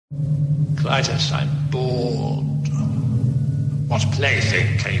Clytus, I'm bored. What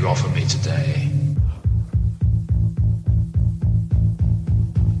plaything can you offer me today?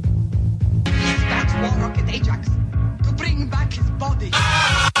 That's War Rocket Ajax to bring back his body.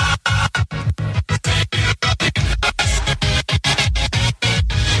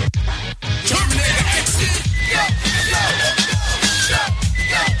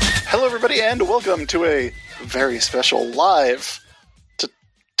 Hello, everybody, and welcome to a very special live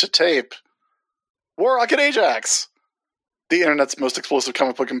to tape War Rocket Ajax, the internet's most explosive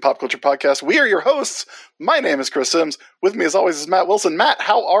comic book and pop culture podcast. We are your hosts. My name is Chris Sims. With me, as always, is Matt Wilson. Matt,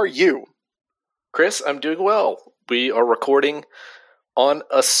 how are you? Chris, I'm doing well. We are recording on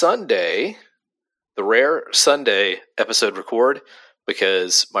a Sunday, the rare Sunday episode record,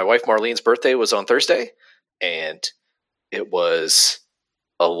 because my wife Marlene's birthday was on Thursday, and it was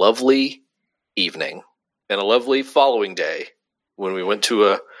a lovely evening and a lovely following day when we went to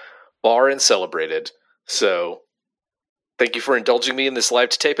a bar and celebrated. So thank you for indulging me in this live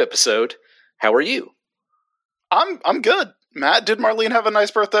to tape episode. How are you? I'm good. Matt, did Marlene have a nice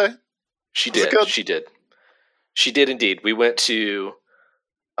birthday? She did. She did indeed. We went to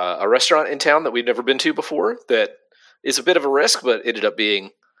a restaurant in town that we'd never been to before that is a bit of a risk, but ended up being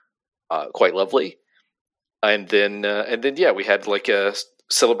quite lovely. And then, yeah, we had like a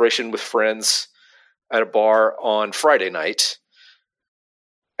celebration with friends at a bar on Friday night.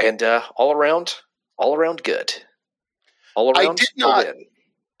 And all around good. All around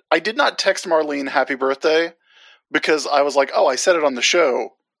I did not text Marlene happy birthday because I was like, oh, I said it on the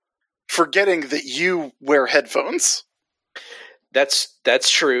show, forgetting that you wear headphones. That's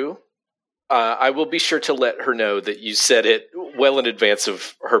true. I will be sure to let her know that you said it well in advance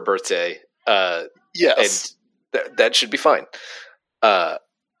of her birthday. Yes. And that should be fine.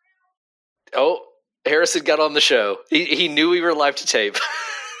 Harrison got on the show. He knew we were live to tape.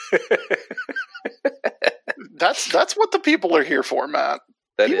 That's what the people are here for, Matt.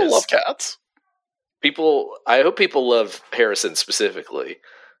 People love cats. I hope people love Harrison specifically,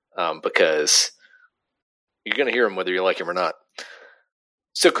 because you're going to hear him whether you like him or not.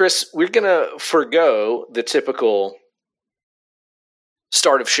 So, Chris, we're going to forego the typical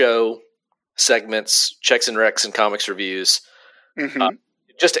start of show segments, checks and recs, and comics reviews,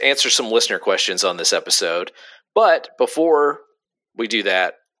 just to answer some listener questions on this episode. But before we do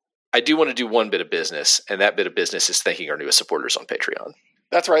that, I do want to do one bit of business, and that bit of business is thanking our newest supporters on Patreon.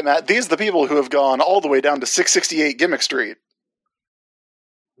 That's right, Matt. These are the people who have gone all the way down to 668 Gimmick Street,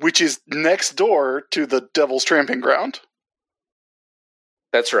 which is next door to the Devil's Tramping Ground.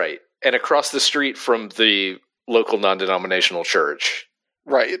 That's right. And across the street from the local non-denominational church.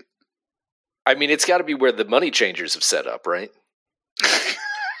 Right. I mean, it's got to be where the money changers have set up, right?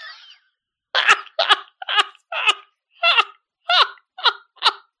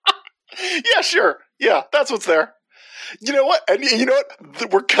 Yeah, sure. Yeah, that's what's there. You know what? And you know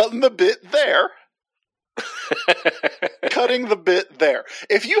what? We're cutting the bit there. Cutting the bit there.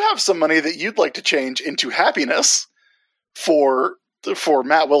 If you have some money that you'd like to change into happiness for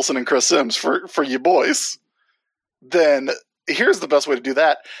Matt Wilson and Chris Sims, for you boys, then here's the best way to do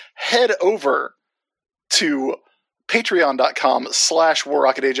that. Head over to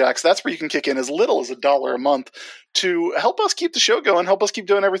patreon.com/WarRocketAjax. That's where you can kick in as little as $1 a month to help us keep the show going, help us keep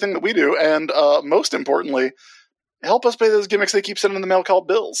doing everything that we do, and most importantly, help us pay those gimmicks they keep sending in the mail called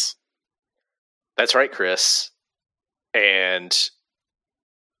bills. That's right, Chris. And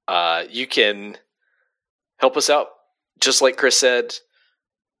you can help us out, just like Chris said,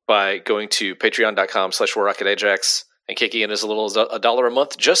 by going to patreon.com/WarRocketAjax and kicking in as little as $1 a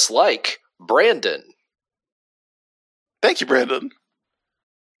month, just like Brandon. Thank you, Brandon.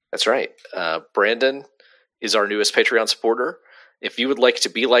 That's right. Brandon is our newest Patreon supporter. If you would like to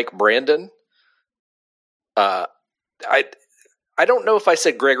be like Brandon, I don't know if I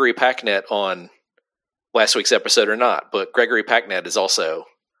said Gregory Packnet on last week's episode or not, but Gregory Packnet is also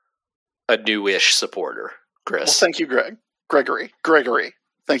a newish supporter, Chris. Well, thank you, Gregory.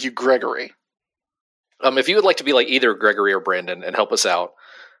 Thank you, Gregory. If you would like to be like either Gregory or Brandon and help us out,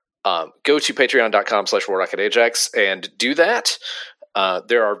 go to patreon.com/WarRocketAjax and do that.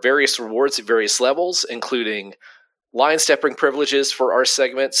 There are various rewards at various levels, including line stepping privileges for our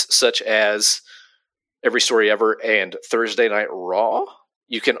segments, such as Every Story Ever and Thursday Night Raw.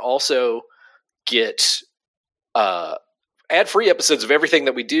 You can also get ad-free episodes of everything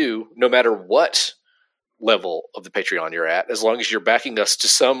that we do, no matter what level of the Patreon you're at. As long as you're backing us to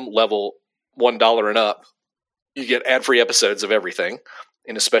some level, $1 and up, you get ad-free episodes of everything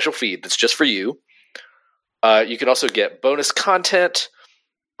in a special feed that's just for you. You can also get bonus content,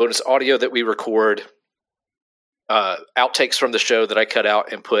 bonus audio that we record, outtakes from the show that I cut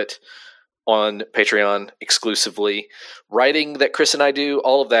out and put on Patreon exclusively. Writing that Chris and I do,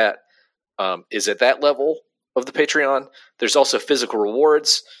 all of that is at that level of the Patreon. There's also physical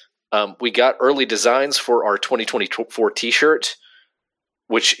rewards. We got early designs for our 2024 t-shirt,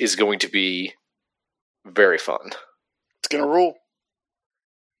 which is going to be very fun. It's going to rule.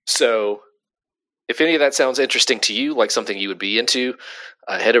 So if any of that sounds interesting to you, like something you would be into,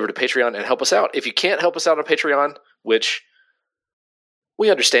 head over to Patreon and help us out. If you can't help us out on Patreon, which we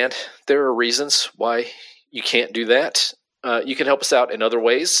understand, there are reasons why you can't do that. You can help us out in other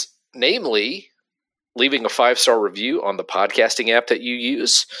ways, namely leaving a 5-star review on the podcasting app that you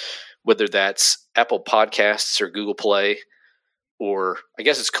use, whether that's Apple Podcasts or Google Play, or I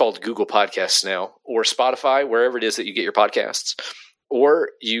guess it's called Google Podcasts now, or Spotify, wherever it is that you get your podcasts. Or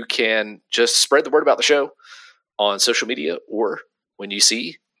you can just spread the word about the show on social media or when you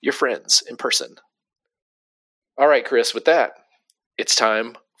see your friends in person. All right, Chris, with that, it's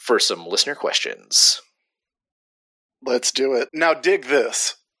time for some listener questions. Let's do it. Now dig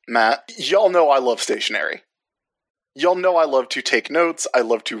this, Matt. Y'all know I love stationery. Y'all know I love to take notes. I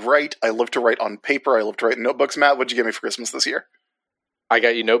love to write. I love to write on paper. I love to write in notebooks. Matt, what'd you get me for Christmas this year? I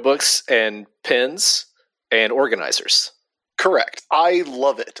got you notebooks and pens and organizers. Correct. I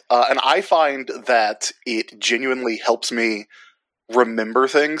love it. And I find that it genuinely helps me remember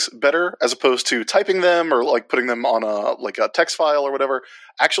things better as opposed to typing them or like putting them on a text file or whatever.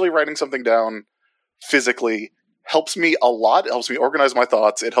 Actually writing something down physically helps me a lot. It helps me organize my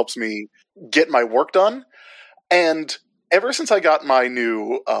thoughts. It helps me get my work done. And ever since I got my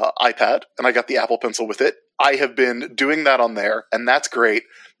new iPad and I got the Apple Pencil with it, I have been doing that on there, and that's great.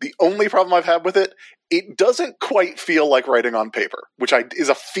 The only problem I've had with it, it doesn't quite feel like writing on paper, which is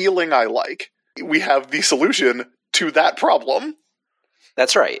a feeling I like. We have the solution to that problem.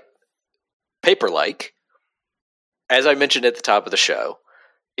 That's right. Paper-like, as I mentioned at the top of the show,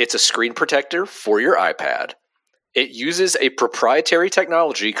 it's a screen protector for your iPad. It uses a proprietary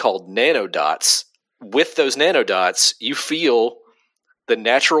technology called nanodots. With those nanodots, you feel the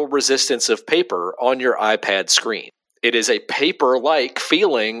natural resistance of paper on your iPad screen. It is a paper-like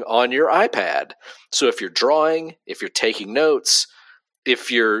feeling on your iPad. So if you're drawing, if you're taking notes,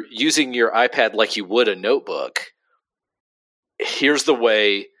 if you're using your iPad like you would a notebook, here's the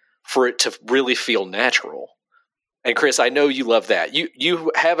way for it to really feel natural. And Chris, I know you love that.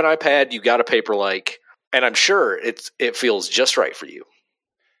 You have an iPad, you got a paper-like, and I'm sure it feels just right for you.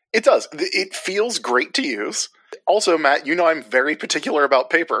 It does. It feels great to use. Also, Matt, you know I'm very particular about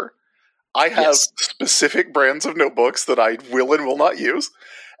paper. I have specific brands of notebooks that I will and will not use,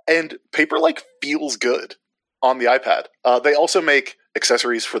 and paper-like feels good on the iPad. They also make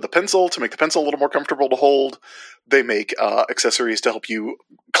accessories for the pencil to make the pencil a little more comfortable to hold. They make accessories to help you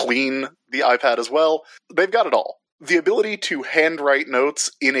clean the iPad as well. They've got it all. The ability to handwrite notes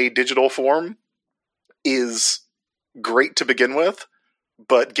in a digital form is great to begin with,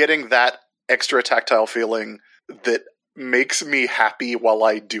 but getting that extra tactile feeling that makes me happy while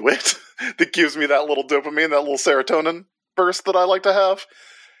I do it, that gives me that little dopamine, that little serotonin burst that I like to have,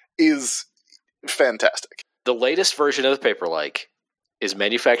 is fantastic. The latest version of the Paperlike is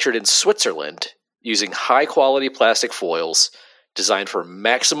manufactured in Switzerland using high-quality plastic foils designed for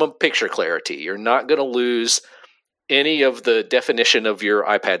maximum picture clarity. You're not going to lose any of the definition of your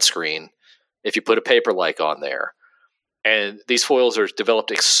iPad screen if you put a Paperlike on there. And these foils are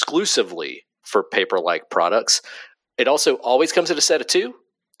developed exclusively for Paperlike products. It also always comes in a set of 2,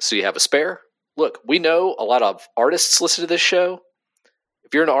 so you have a spare. Look, we know a lot of artists listen to this show.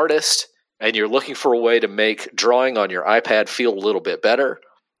 If you're an artist and you're looking for a way to make drawing on your iPad feel a little bit better,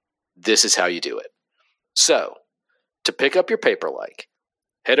 this is how you do it. So, to pick up your Paperlike,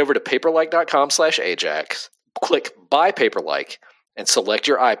 head over to paperlike.com/Ajax, click Buy Paperlike, and select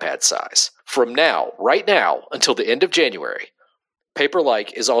your iPad size. From now, right now, until the end of January,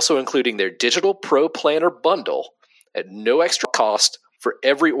 Paperlike is also including their Digital Pro Planner bundle at no extra cost for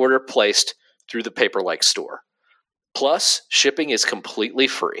every order placed through the Paperlike store. Plus, shipping is completely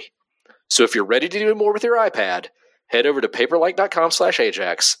free. So if you're ready to do more with your iPad, head over to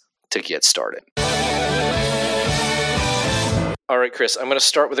paperlike.com/Ajax to get started. All right, Chris, I'm going to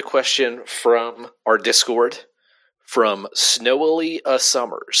start with a question from our Discord from Snowily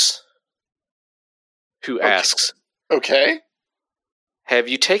Summers, who asks, Okay. have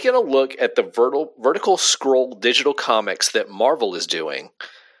you taken a look at the vertical scroll digital comics that Marvel is doing?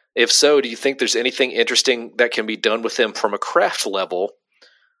 If so, do you think there's anything interesting that can be done with them from a craft level?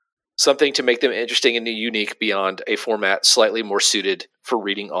 Something to make them interesting and unique beyond a format slightly more suited for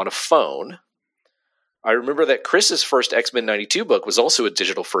reading on a phone. I remember that Chris's first X-Men 92 book was also a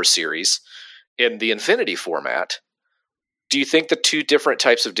digital first series, in the Infinity format. Do you think the two different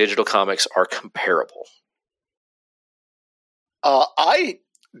types of digital comics are comparable? I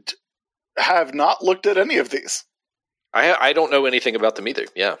have not looked at any of these. I don't know anything about them either.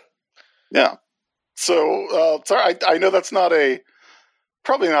 Yeah. Yeah. So, sorry, I know that's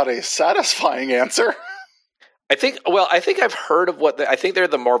probably not a satisfying answer. I think I've heard of I think they're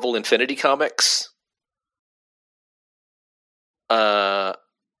the Marvel Infinity comics. I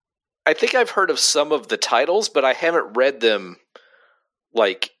think I've heard of some of the titles, but I haven't read them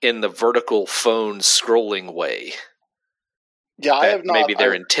like in the vertical phone scrolling way. Yeah, I have not. Maybe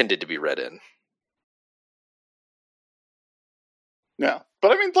they're intended to be read in. Yeah,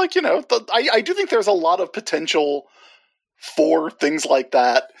 but I mean, like, I do think there's a lot of potential for things like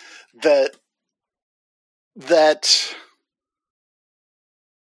that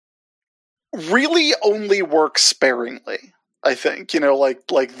really only work sparingly. I think,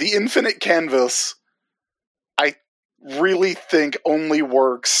 like the Infinite Canvas, I really think only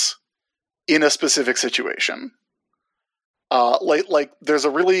works in a specific situation. Like there's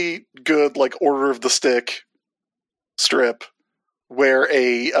a really good Order of the Stick strip where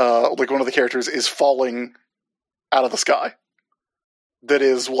one of the characters is falling out of the sky. That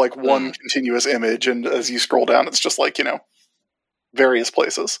is one continuous image, and as you scroll down, it's just various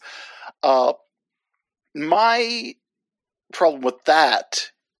places. My problem with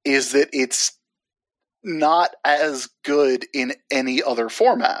that is that it's not as good in any other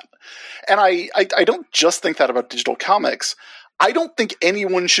format. And I don't just think that about digital comics. I don't think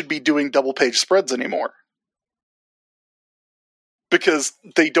anyone should be doing double-page spreads anymore. Because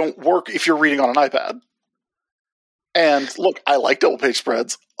they don't work if you're reading on an iPad. And look, I like double-page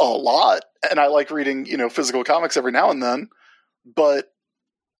spreads a lot, and I like reading, physical comics every now and then, but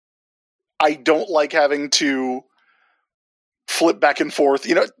I don't like having to flip back and forth.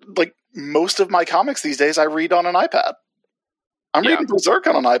 Most of my comics these days I read on an iPad. I'm reading Berserk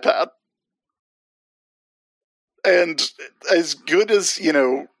on an iPad. And as good as,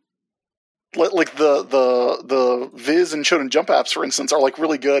 like the Viz and Shonen Jump apps, for instance, are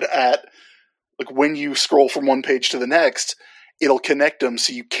really good at when you scroll from one page to the next, it'll connect them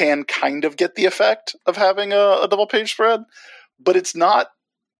so you can kind of get the effect of having a double page spread, but it's not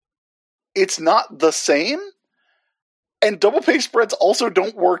the same. And double page spreads also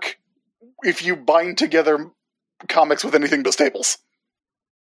don't work if you bind together comics with anything but staples.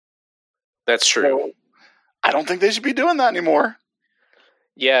 That's true. So I don't think they should be doing that anymore.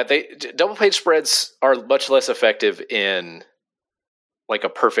 Yeah, double page spreads are much less effective in a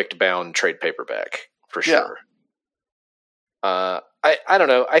perfect bound trade paperback, for sure. Yeah. I don't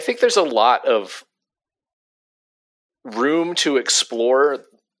know. I think there's a lot of room to explore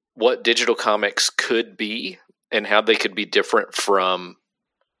what digital comics could be and how they could be different from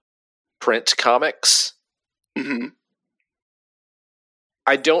print comics. Mm-hmm.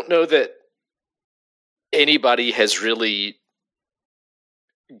 I don't know that anybody has really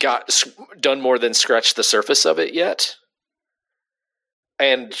done more than scratch the surface of it yet.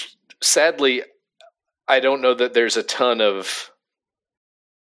 And sadly, I don't know that there's a ton of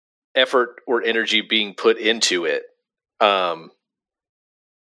effort or energy being put into it. Because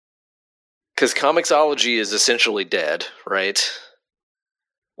Comixology is essentially dead, right?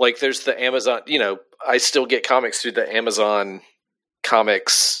 There's the Amazon, I still get comics through the Amazon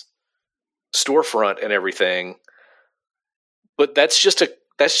Comics storefront and everything. But that's just a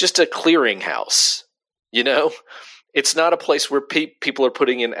clearinghouse, It's not a place where people are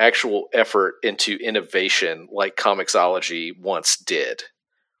putting in actual effort into innovation like Comixology once did.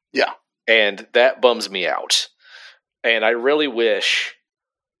 Yeah. And that bums me out. And I really wish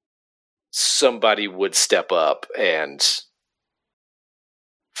somebody would step up and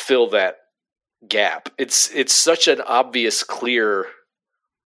fill that gap. It's such an obvious, clear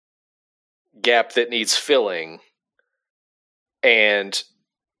gap that needs filling. And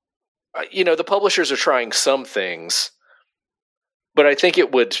the publishers are trying some things, but I think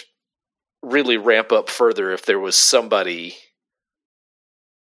it would really ramp up further if there was somebody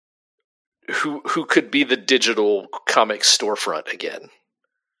who could be the digital comic storefront again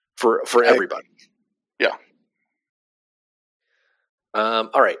for everybody. Yeah. All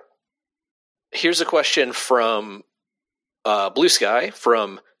right. Here's a question from Blue Sky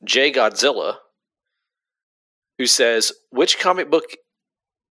from J Godzilla, who says, Which comic book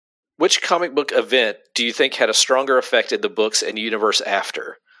event do you think had a stronger effect in the books and universe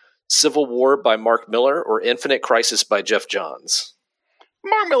after? Civil War by Mark Millar or Infinite Crisis by Jeff Johns?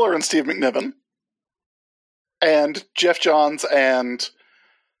 Mark Millar and Steve McNiven. And Jeff Johns and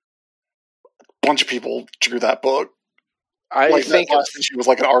a bunch of people drew that book. I think that last issue was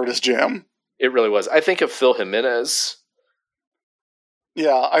like an artist jam. It really was. I think of Phil Jimenez.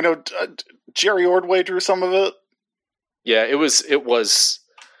 Yeah, I know Jerry Ordway drew some of it. Yeah, it was.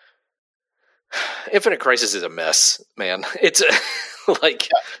 Infinite Crisis is a mess, man. It's like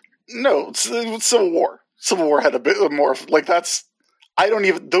No, it's Civil War. Civil War had a bit more like that's. I don't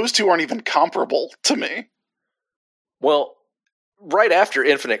even. Those two aren't even comparable to me. well, right after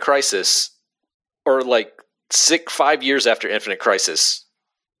Infinite Crisis, or like 5 years after Infinite Crisis,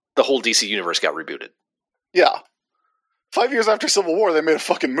 the whole DC universe got rebooted. Yeah. 5 years after Civil War, they made a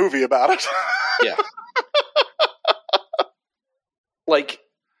fucking movie about it. Yeah. Like,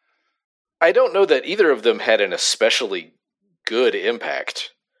 I don't know that either of them had an especially good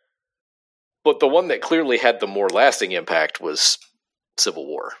impact, but the one that clearly had the more lasting impact was Civil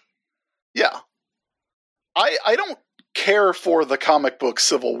War. Yeah. I don't care for the comic book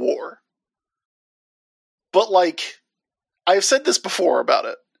Civil War. But, like, I've said this before about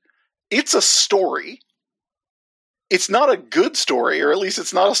it. It's a story. It's not a good story, or at least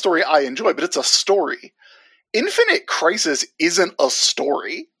it's not a story I enjoy, but it's a story. Infinite Crisis isn't a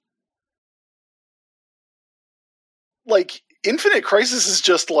story. Like, Infinite Crisis is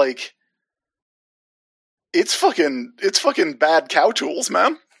just like it's fucking bad cow tools,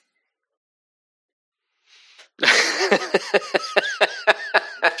 man.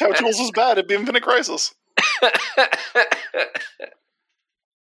 Cow tools is bad at Infinite Crisis.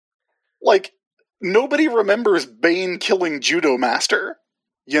 Like, nobody remembers Bane killing Judo Master,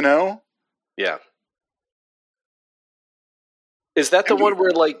 you know? Yeah. Is that the one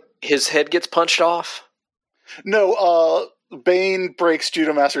where, like, his head gets punched off? No, Bane breaks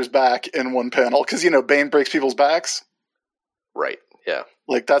Judo Master's back in one panel, because, you know, Bane breaks people's backs. Right, yeah.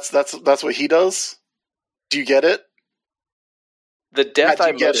 Like, that's what he does. Do you get it? The death Matt,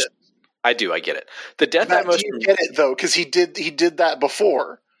 do you get it? I do, I get it. The death Matt, I most... do you get it, though? Because he did that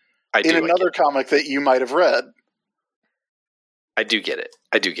before. In another comic that you might have read. I do get it.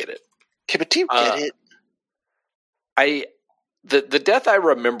 Okay, but do you get it? The death I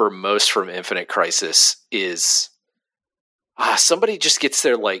remember most from Infinite Crisis is somebody just gets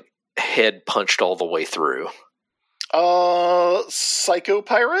their like head punched all the way through. Psycho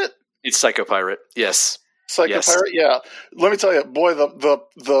Pirate? It's Psycho Pirate, yes. Psycho Pirate, yeah. Let me tell you, boy,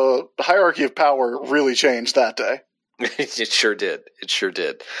 the hierarchy of power really changed that day. It sure did.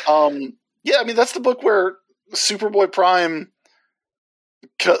 Yeah, I mean, that's the book where Superboy Prime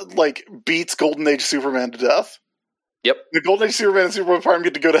like beats Golden Age Superman to death. Yep. The Golden Age Superman and Superboy Prime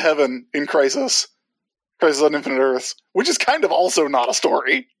get to go to heaven in Crisis on Infinite Earths, which is kind of also not a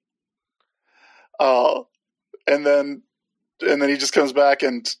story. And then he just comes back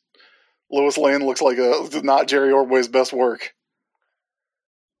and Lois Lane looks like not Jerry Ordway's best work.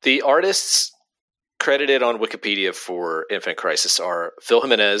 The artists credited on Wikipedia for Infinite Crisis are Phil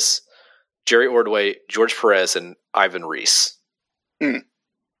Jimenez, Jerry Ordway, George Perez, and Ivan Reis. Mm.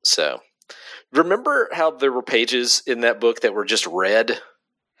 So, remember how there were pages in that book that were just red?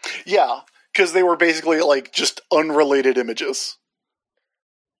 Yeah, because they were basically like just unrelated images.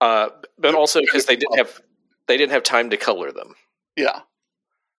 But also because they didn't have time to color them. Yeah.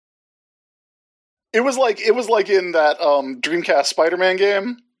 It was like in that Dreamcast Spider-Man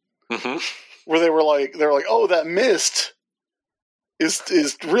game. Mm-hmm. Where they were like, oh, that mist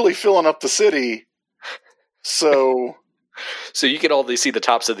is really filling up the city. So you can only see the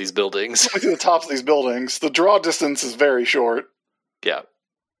tops of these buildings. The tops of these buildings. The draw distance is very short. Yeah.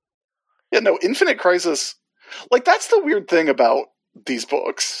 Yeah, no, Infinite Crisis, like, that's the weird thing about these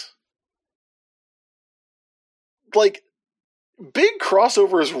books. Like, big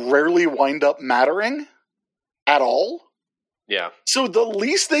crossovers rarely wind up mattering at all. Yeah. So the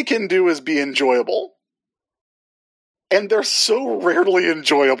least they can do is be enjoyable. And they're so rarely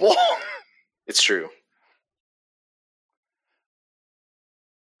enjoyable. It's true.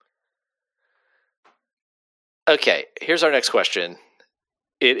 Okay, here's our next question.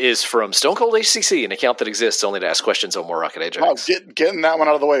 It is from Stone Cold HCC, an account that exists only to ask questions on More Rocket Ajax. Wow, getting that one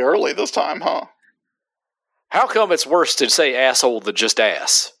out of the way early this time, huh? How come it's worse to say asshole than just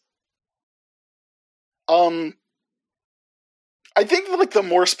ass? I think like the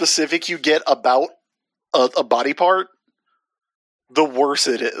more specific you get about a body part, the worse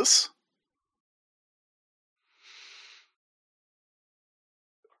it is.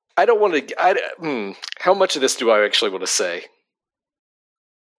 I don't want to... how much of this do I actually want to say?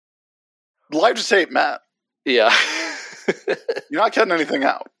 Live to tape, Matt. Yeah. You're not cutting anything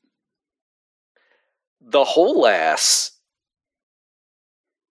out. The whole ass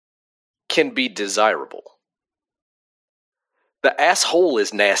can be desirable. The asshole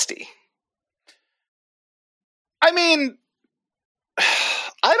is nasty. I mean,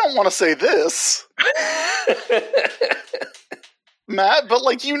 I don't want to say this, Matt, but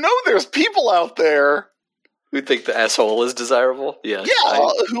like, you know, there's people out there who think the asshole is desirable. Yeah,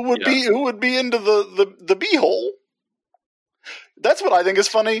 who would be into the beehole. That's what I think is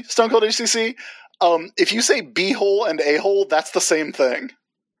funny, Stone Cold HCC. If you say beehole and a-hole, that's the same thing.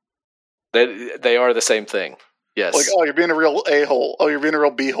 They are the same thing. Yes. Like, oh, you're being a real a-hole. Oh, you're being a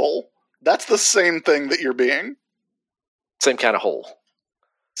real beehole. That's the same thing that you're being. Same kind of hole.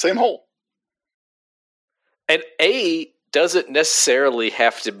 Same hole. And a doesn't necessarily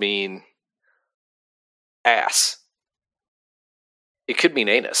have to mean ass. It could mean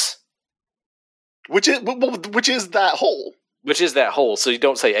anus. Which is that hole. Which is that hole. So you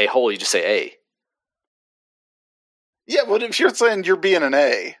don't say a hole, you just say a. Yeah, but if you're saying you're being an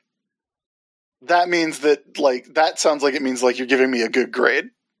A, that means that, like, that sounds like it means, like, you're giving me a good grade.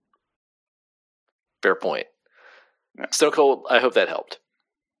 Fair point. Yeah. Stone Cold, I hope that helped.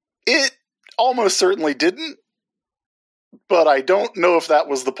 It almost certainly didn't, but I don't know if that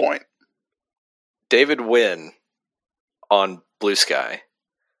was the point. David Wynn on Blue Sky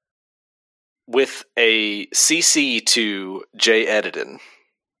with a CC to Jay Edidin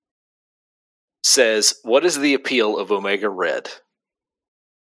says, what is the appeal of Omega Red?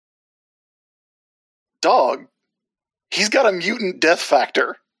 Dog, he's got a mutant death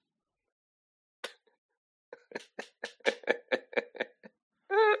factor.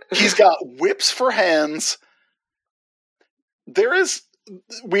 He's got whips for hands.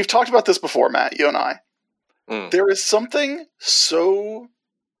 We've talked about this before, Matt, you and I. There is something so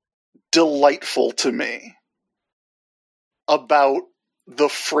delightful to me about the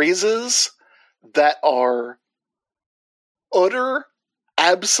phrases that are utter,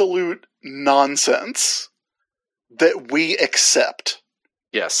 absolute nonsense that we accept.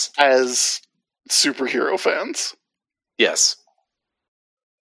 Yes. As superhero fans. Yes.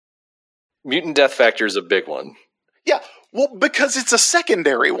 Mutant Death Factor is a big one. Yeah, well, because it's a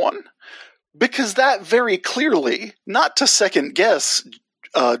secondary one. Because that very clearly, not to second guess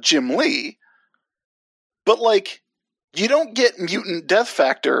Jim Lee, but like, you don't get Mutant Death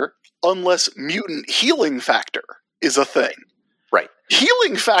Factor unless Mutant Healing Factor is a thing. Right.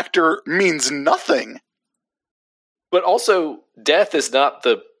 Healing Factor means nothing. But also, death is not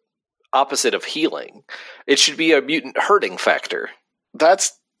the opposite of healing. It should be a mutant hurting factor.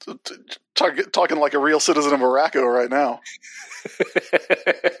 That's talking like a real citizen of Morocco right now.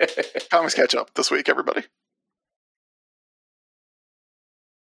 Comics catch up this week, everybody.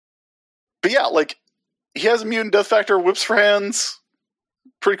 But yeah, like, he has a mutant death factor, whips for hands,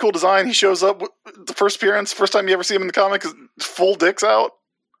 pretty cool design. He shows up, the first appearance, first time you ever see him in the comic, is full dick's out.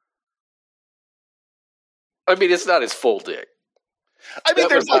 I mean, it's not his full dick. I mean,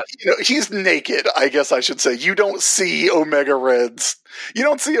 there's like, he's naked, I guess I should say. You don't see Omega Red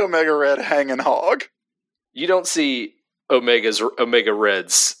hanging hog. You don't see Omega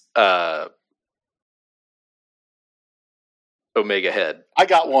Red's Omega Head. I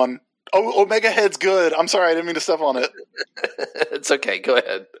got one. Oh, Omega Head's good. I'm sorry, I didn't mean to step on it. It's okay, go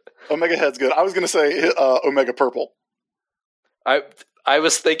ahead. Omega Head's good. I was going to say Omega Purple. I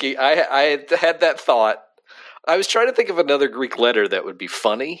was thinking, I had that thought. I was trying to think of another Greek letter that would be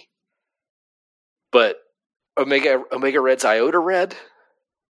funny, but Omega Red's Iota Red?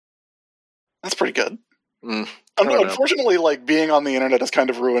 That's pretty good. Unfortunately, like, being on the internet has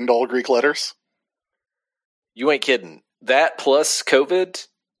kind of ruined all Greek letters. You ain't kidding. That plus COVID,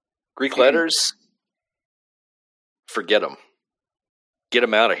 Greek letters, forget them. Get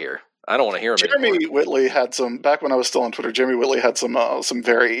them out of here. I don't want to hear them anymore. Jeremy Whitley had some, back when I was still on Twitter, Jeremy Whitley had some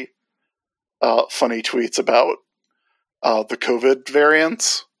very funny tweets about the COVID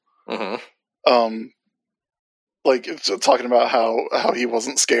variants. Mm-hmm. Like, talking about how he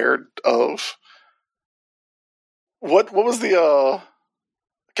wasn't scared of what was the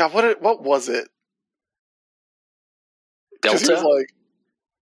God, what was it? Delta? He was like,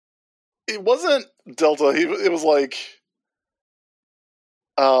 it wasn't Delta. It was like,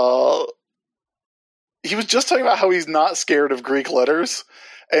 he was just talking about how he's not scared of Greek letters,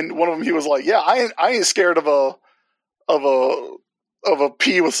 and one of them he was like, "Yeah, I ain't scared of a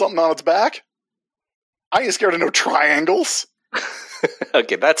P with something on its back. I ain't scared of no triangles."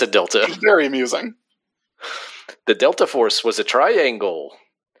 Okay, that's a Delta. It's very amusing. The Delta Force was a triangle.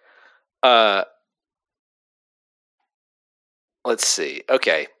 Let's see.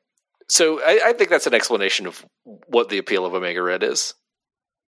 Okay. So I think that's an explanation of what the appeal of Omega Red is.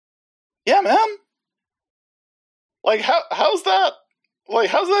 Yeah, man. Like, how's that? Like,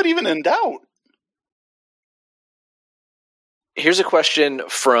 how's that even in doubt? Here's a question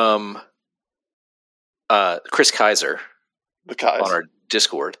from Chris Kaiser The Kais. on our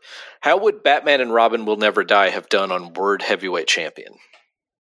Discord. How would Batman and Robin Will Never Die have done on World Heavyweight Champion?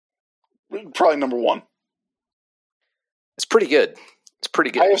 Probably number one. It's pretty good. It's pretty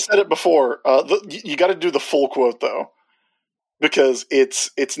good. I have said it before. You got to do the full quote though, because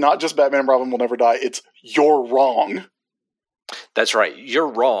it's not just Batman and Robin Will Never Die. It's you're wrong. That's right. You're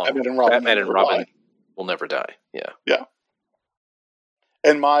wrong. Batman and Robin Will Never Die. Yeah. Yeah.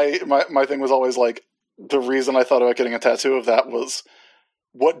 And my thing was always like, the reason I thought about getting a tattoo of that was,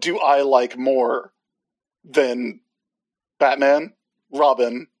 what do I like more than Batman,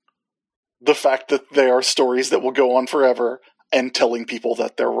 Robin, the fact that they are stories that will go on forever, and telling people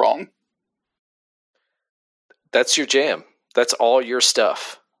that they're wrong. That's your jam. That's all your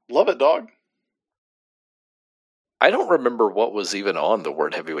stuff. Love it, dog. I don't remember what was even on the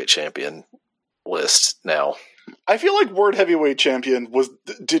World Heavyweight Champion list now. I feel like World Heavyweight Champion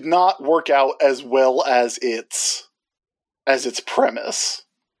did not work out as well as its premise.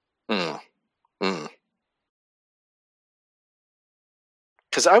 Because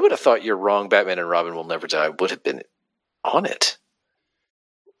I would have thought You're Wrong, Batman and Robin Will Never Die would have been on it.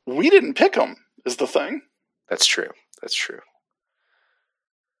 We didn't pick them, is the thing. That's true. That's true.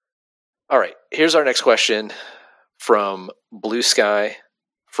 All right, here's our next question from Blue Sky,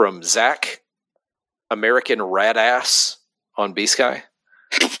 from Zach, American Radass on B-Sky.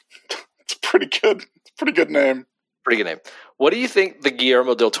 It's pretty good. It's a pretty good name. Pretty good name. What do you think the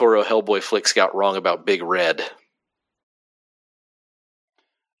Guillermo del Toro Hellboy flicks got wrong about Big Red?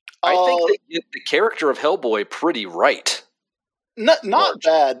 I think they get the character of Hellboy pretty right. Not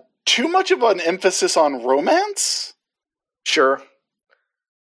bad. Too much of an emphasis on romance? Sure.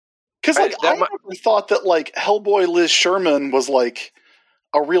 Because I never thought that like Hellboy Liz Sherman was like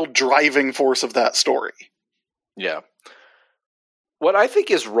a real driving force of that story. Yeah. What I think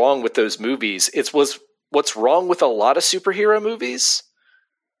is wrong with those movies, what's wrong with a lot of superhero movies,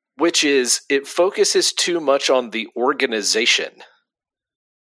 which is it focuses too much on the organization.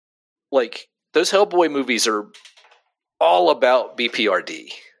 Like, those Hellboy movies are all about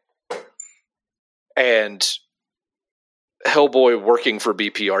BPRD. And Hellboy working for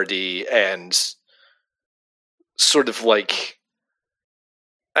BPRD and sort of like,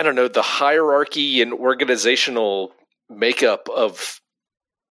 I don't know, the hierarchy and organizational makeup of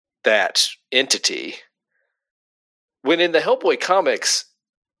that entity. When in the Hellboy comics,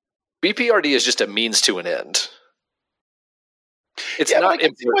 BPRD is just a means to an end. It's not. I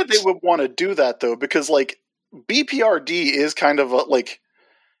can see why they would want to do that though, because like BPRD is kind of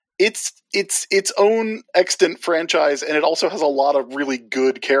it's its own extant franchise, and it also has a lot of really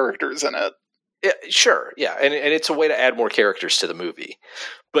good characters in it. Yeah, sure, yeah, and it's a way to add more characters to the movie.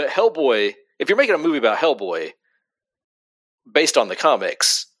 But Hellboy, if you're making a movie about Hellboy based on the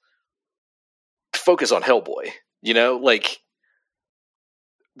comics, focus on Hellboy. You know, like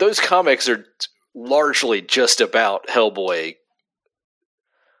those comics are largely just about Hellboy.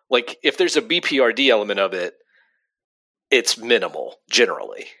 Like, if there's a BPRD element of it, it's minimal,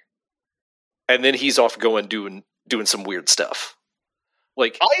 generally. And then he's off going doing some weird stuff.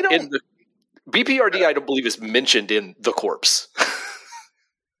 Like, BPRD, I don't believe, is mentioned in The Corpse.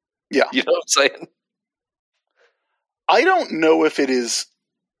 Yeah. You know what I'm saying? I don't know if it is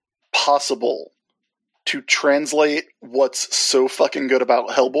possible to translate what's so fucking good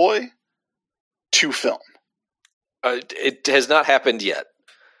about Hellboy to film. It has not happened yet.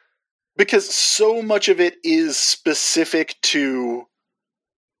 Because so much of it is specific to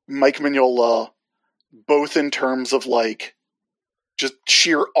Mike Mignola, both in terms of like just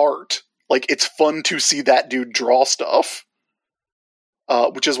sheer art. Like, it's fun to see that dude draw stuff.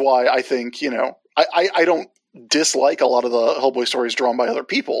 Which is why I think, you know, I don't dislike a lot of the Hellboy stories drawn by other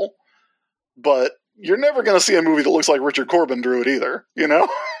people, but you're never going to see a movie that looks like Richard Corbin drew it either, you know?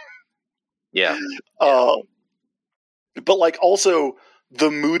 Yeah. But like also the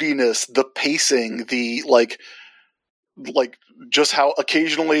moodiness, the pacing, the like just how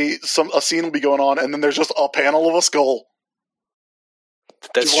occasionally a scene will be going on and then there's just a panel of a skull.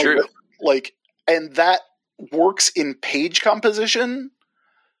 That's true. Like, and that works in page composition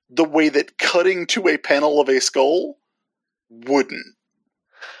the way that cutting to a panel of a skull wouldn't.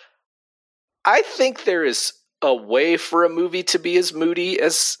 I think there is a way for a movie to be as moody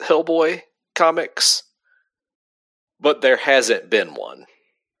as Hellboy comics, but there hasn't been one.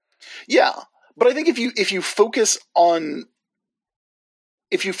 Yeah, but I think if you focus on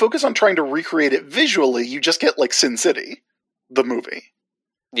trying to recreate it visually, you just get like Sin City, the movie.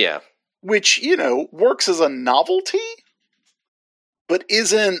 Yeah. Which, you know, works as a novelty, but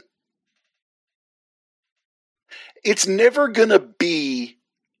isn't... It's never gonna be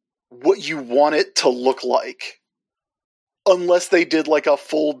what you want it to look like. unless they did like a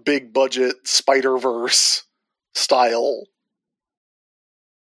full big budget Spider-Verse style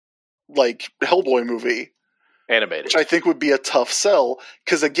like Hellboy movie. Animated. Which I think would be a tough sell,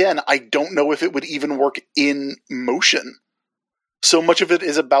 because again, I don't know if it would even work in motion. So much of it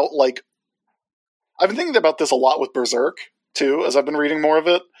is about, like, I've been thinking about this a lot with Berserk, too, as I've been reading more of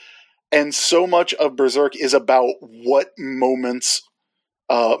it, and so much of Berserk is about what moments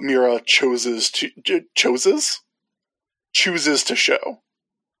Mira chooses to show.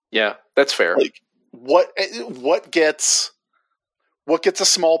 Yeah, that's fair. Like, what gets a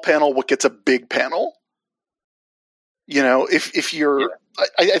small panel, what gets a big panel? You know, if you're... Yeah.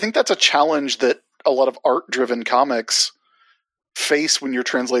 I think that's a challenge that a lot of art-driven comics face when you're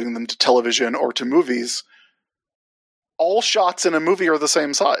translating them to television or to movies. All shots in a movie are the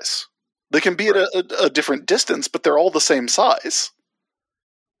same size. They can be at a different distance, but they're all the same size.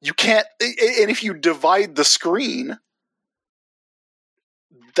 You can't... And if you divide the screen,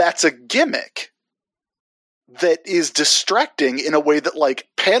 that's a gimmick that is distracting in a way that, like,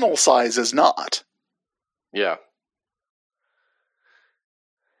 panel size is not. Yeah.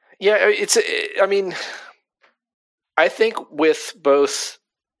 Yeah, I mean, I think with both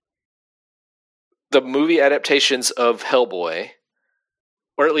the movie adaptations of Hellboy,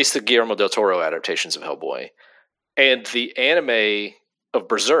 or at least the Guillermo del Toro adaptations of Hellboy, and the anime of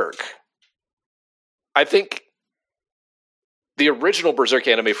Berserk, I think the original Berserk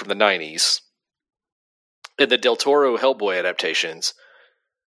anime from the 90s and the del Toro Hellboy adaptations,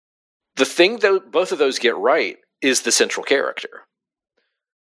 the thing that both of those get right is the central character.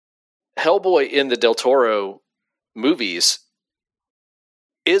 Hellboy in the del Toro movies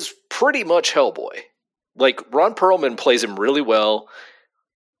is pretty much Hellboy. Like, Ron Perlman plays him really well.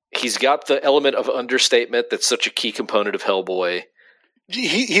 He's got the element of understatement that's such a key component of Hellboy.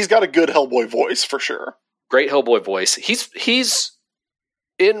 He's got a good Hellboy voice, for sure. Great Hellboy voice. He's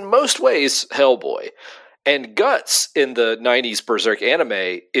in most ways Hellboy. And Guts in the 90s Berserk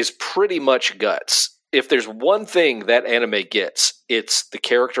anime is pretty much Guts. If there's one thing that anime gets, it's the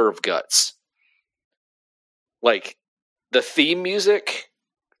character of Guts. Like, the theme music,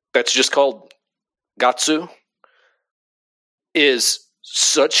 that's just called Gatsu, is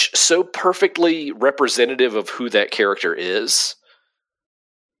so perfectly representative of who that character is.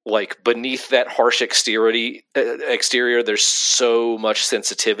 Like, beneath that harsh exterior, there's so much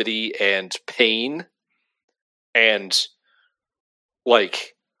sensitivity and pain. And,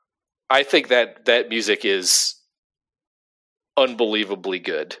 like, I think that music is unbelievably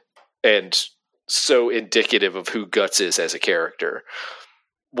good and so indicative of who Guts is as a character.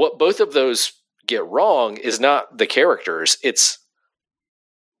 What both of those get wrong is not the characters, it's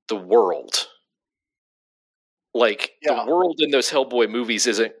the world. Like, The world in those Hellboy movies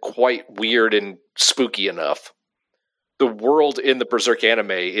isn't quite weird and spooky enough. The world in the Berserk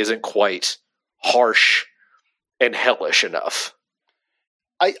anime isn't quite harsh and hellish enough.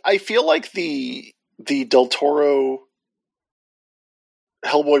 I feel like the Del Toro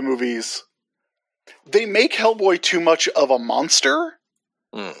Hellboy movies, they make Hellboy too much of a monster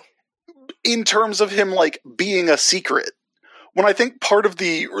in terms of him, like, being a secret. When I think part of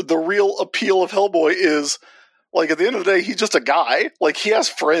the real appeal of Hellboy is, like, at the end of the day, he's just a guy. Like, he has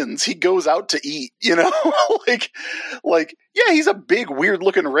friends. He goes out to eat, you know? like, yeah, he's a big,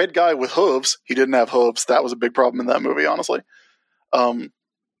 weird-looking red guy with hooves. He didn't have hooves. That was a big problem in that movie, honestly.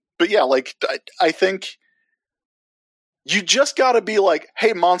 But yeah, like, I think you just gotta be like,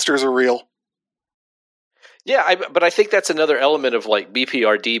 hey, monsters are real. Yeah, but I think that's another element of, like,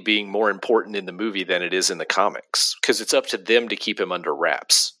 BPRD being more important in the movie than it is in the comics. Because it's up to them to keep him under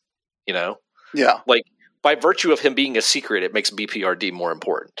wraps, you know? Yeah. Like, by virtue of him being a secret, it makes BPRD more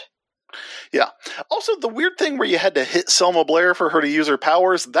important. Yeah. Also, the weird thing where you had to hit Selma Blair for her to use her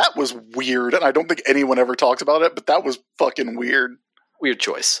powers, that was weird. And I don't think anyone ever talks about it, but that was fucking weird. Weird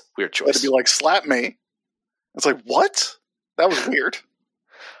choice. To be like, slap me. It's like, what? That was weird.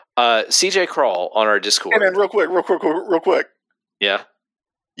 CJ Crawl on our Discord. And then real quick. Yeah?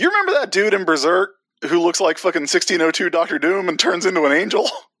 You remember that dude in Berserk who looks like fucking 1602 Dr. Doom and turns into an angel?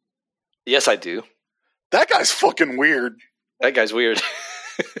 Yes, I do. That guy's fucking weird. That guy's weird.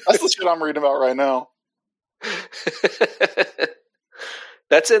 That's the shit I'm reading about right now.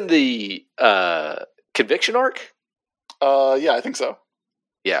 That's in the Conviction arc? Yeah, I think so.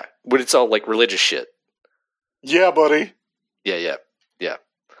 Yeah, when it's all, like, religious shit. Yeah, buddy. Yeah.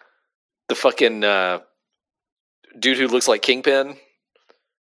 The fucking dude who looks like Kingpin?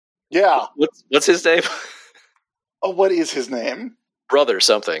 Yeah. What's his name? Oh, what is his name? Brother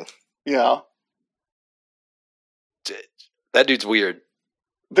something. Yeah. That dude's weird.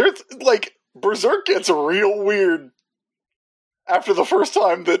 There's, like, Berserk gets real weird after the first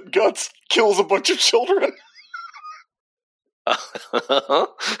time that Guts kills a bunch of children.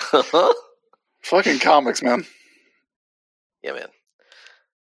 Fucking comics, man. Yeah, man.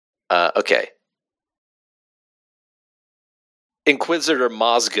 Okay. Inquisitor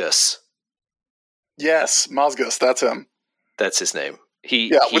Mozgus. Yes, Mozgus, that's him. That's his name.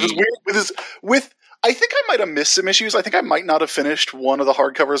 With I think I might have missed some issues. I think I might not have finished one of the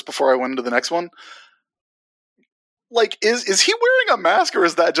hardcovers before I went into the next one. Like, is he wearing a mask or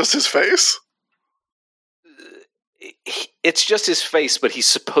is that just his face? It's just his face, but he's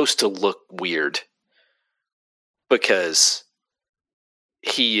supposed to look weird because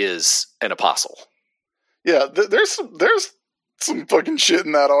he is an apostle. Yeah, there's some fucking shit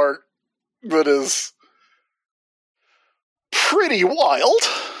in that art that is pretty wild.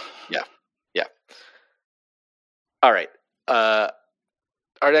 Yeah. All right. Our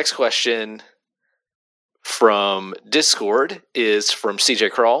next question from Discord is from CJ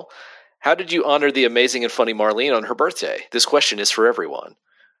Crawl. How did you honor the amazing and funny Marlene on her birthday? This question is for everyone.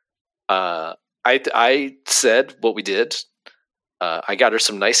 I said what we did. I got her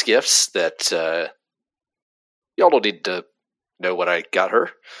some nice gifts that y'all don't need to know what I got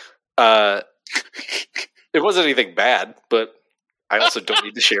her. It wasn't anything bad, but I also don't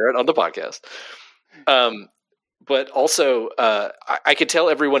need to share it on the podcast. But also, I could tell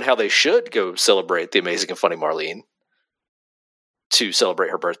everyone how they should go celebrate the amazing and funny Marlene to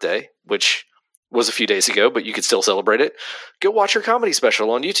celebrate her birthday, which was a few days ago, but you could still celebrate it. Go watch her comedy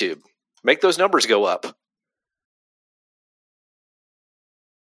special on YouTube. Make those numbers go up.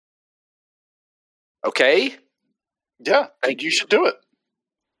 Okay? Yeah, you should do it.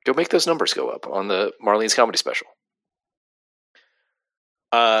 Go make those numbers go up on the Marlene's comedy special.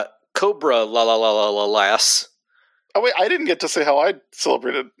 Cobra la la la la la lass. Oh wait, I didn't get to say how I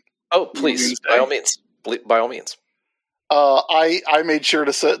celebrated. Oh, please, by all means. By all means. I made sure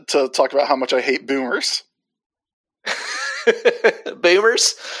to talk about how much I hate boomers.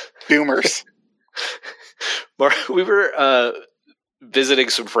 Boomers? Boomers. We were visiting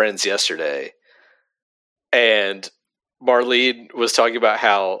some friends yesterday, and Marlene was talking about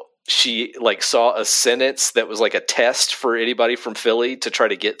how she saw a sentence that was like a test for anybody from Philly to try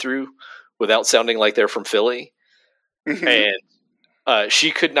to get through without sounding like they're from Philly. Mm-hmm. And she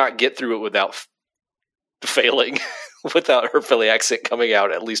could not get through it without failing, without her Philly accent coming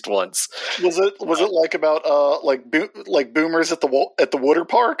out at least once. Was it like about boomers at the Wooder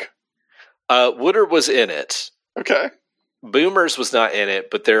Park? Wooder was in it. Okay. Boomers was not in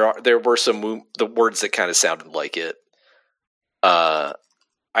it, but there were some the words that kind of sounded like it.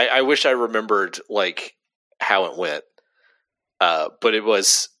 I wish I remembered how it went. But it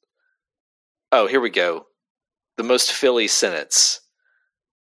was. Oh, here we go. The most Philly sentence.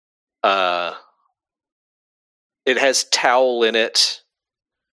 It has towel in it.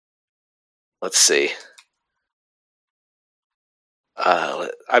 Let's see.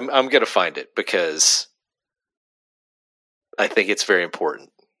 I'm going to find it because I think it's very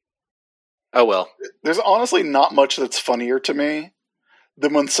important. Oh, well. There's honestly not much that's funnier to me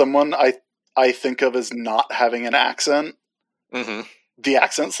than when someone I think of as not having an accent, mm-hmm. the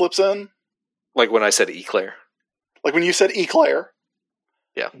accent slips in. Like when I said eclair. Like when you said eclair.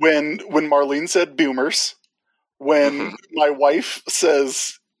 Yeah. When Marlene said boomers. When mm-hmm. my wife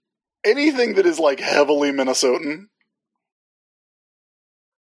says anything that is heavily Minnesotan.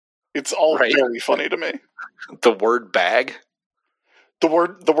 It's all very funny to me. The word bag? The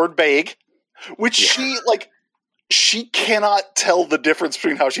word bag. Which she cannot tell the difference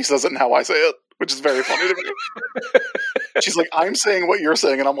between how she says it and how I say it, which is very funny to me. She's like, I'm saying what you're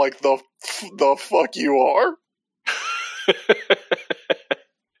saying, and I'm like, the fuck you are.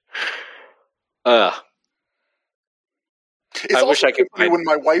 I wish I could find when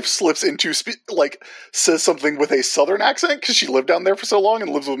my wife slips into says something with a southern accent because she lived down there for so long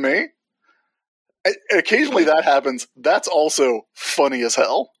and lives with me. Occasionally that happens. That's also funny as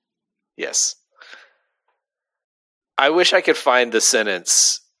hell. Yes. I wish I could find the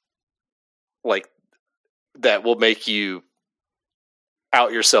sentence that will make you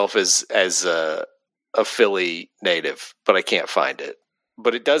out yourself as a Philly native, but I can't find it.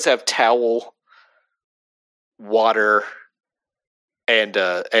 But it does have towel, water, and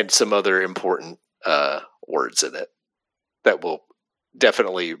some other important words in it that will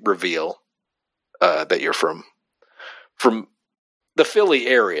definitely reveal that you're from the Philly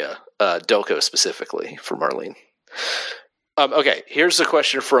area, Delco specifically, for Marlene. Okay, here's a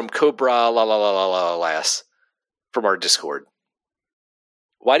question from Cobra la la la la la lass from our Discord.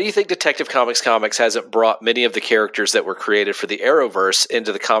 Why do you think Detective Comics hasn't brought many of the characters that were created for the Arrowverse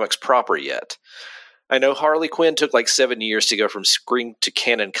into the comics proper yet? I know Harley Quinn took like 7 years to go from screen to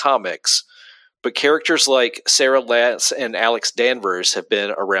canon comics, but characters like Sarah Lance and Alex Danvers have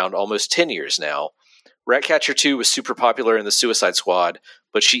been around almost 10 years now. Ratcatcher 2 was super popular in the Suicide Squad,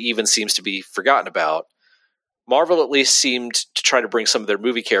 but she even seems to be forgotten about. Marvel at least seemed to try to bring some of their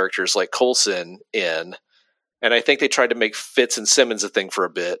movie characters like Coulson in, and I think they tried to make Fitz and Simmons a thing for a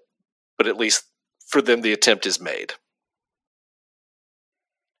bit, but at least for them the attempt is made.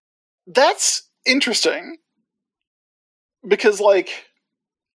 That's interesting. Because, like,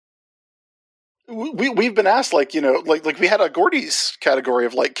 we've been asked, like, you know, like we had a Gordy's category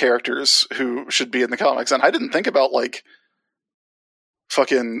of, like, characters who should be in the comics, and I didn't think about, like,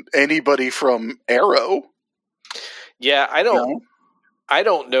 fucking anybody from Arrow. Yeah, I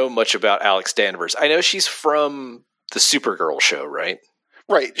don't know much about Alex Danvers. I know she's from the Supergirl show, right?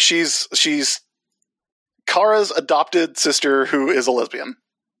 Right. She's Kara's adopted sister who is a lesbian.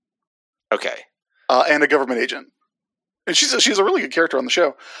 Okay. And a government agent. And she's a really good character on the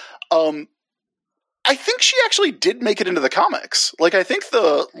show. I think she actually did make it into the comics. Like, I think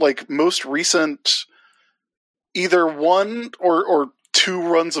the, like, most recent either one or two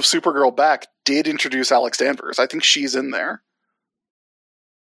runs of Supergirl back did introduce Alex Danvers. I think she's in there.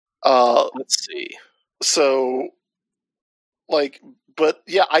 Let's see. So, like, but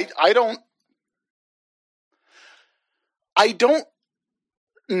yeah, I don't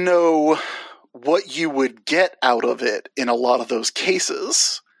know what you would get out of it in a lot of those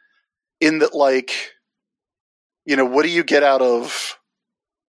cases. In that, like, you know, what do you get out of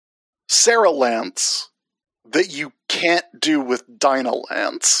Sarah Lance that you can't do with Dinah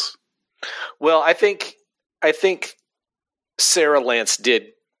Lance? Well, I think Sarah Lance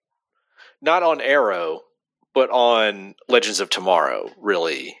did, not on Arrow, but on Legends of Tomorrow,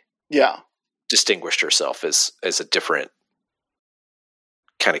 really distinguished herself as a different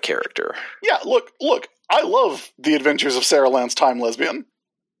kind of character. Yeah, look, I love the adventures of Sarah Lance, time lesbian.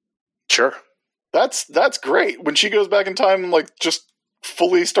 Sure. That's great. When she goes back in time and, like, just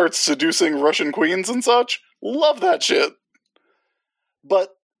fully starts seducing Russian queens and such, love that shit. But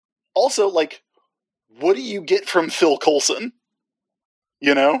also, like, what do you get from Phil Coulson?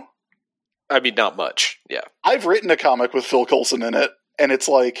 You know? I mean, not much, yeah. I've written a comic with Phil Coulson in it, and it's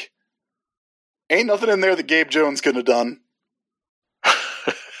like, ain't nothing in there that Gabe Jones could have done.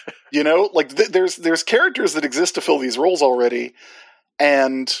 You know? Like, there's characters that exist to fill these roles already,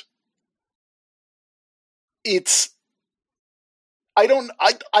 and it's...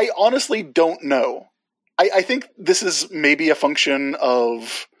 I honestly don't know. I think this is maybe a function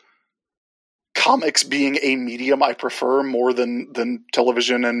of comics being a medium I prefer more than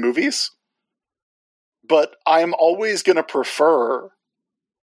television and movies. But I'm always going to prefer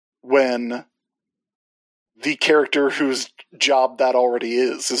when the character whose job that already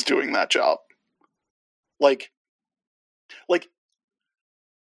is doing that job. Like,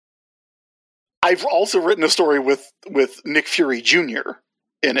 I've also written a story with Nick Fury Jr.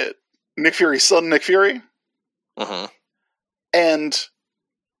 in it. Nick Fury's son, Nick Fury. Uh-huh. And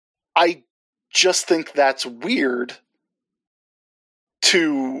I just think that's weird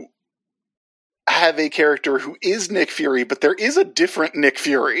to have a character who is Nick Fury, but there is a different Nick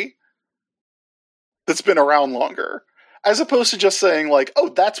Fury that's been around longer. As opposed to just saying, like, oh,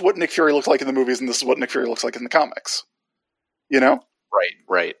 that's what Nick Fury looks like in the movies, and this is what Nick Fury looks like in the comics. You know?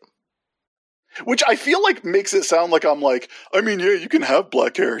 Right. Which I feel like makes it sound like I'm like, I mean, yeah, you can have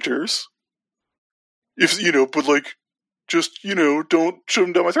black characters. If, you know, but, like, just, you know, don't shove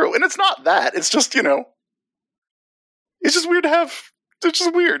them down my throat. And it's not that. It's just, you know, it's just weird to have, it's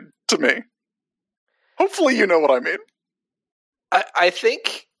just weird to me. Hopefully you know what I mean. I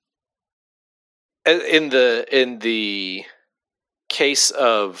think in the case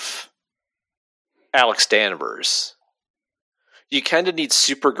of Alex Danvers, you kind of need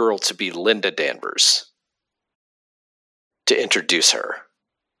Supergirl to be Linda Danvers to introduce her.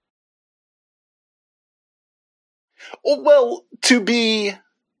 Well, to be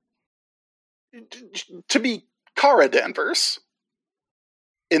Kara Danvers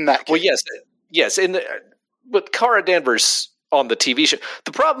in that case. Well, yes. With Kara Danvers on the TV show,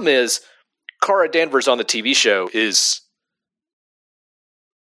 the problem is Kara Danvers on the TV show is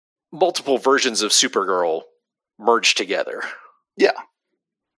multiple versions of Supergirl merged together. Yeah.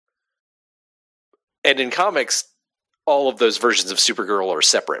 And in comics, all of those versions of Supergirl are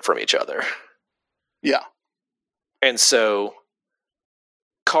separate from each other. Yeah. And so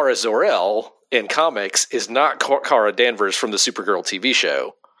Kara Zor-El in comics is not Kara Danvers from the Supergirl TV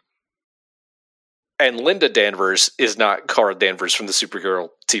show. And Linda Danvers is not Kara Danvers from the Supergirl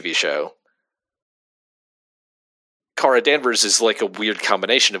TV show. Kara Danvers is like a weird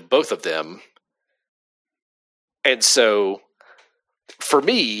combination of both of them. And so for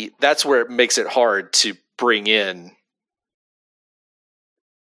me, that's where it makes it hard to bring in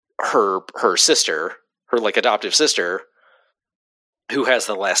her sister, her like adoptive sister, who has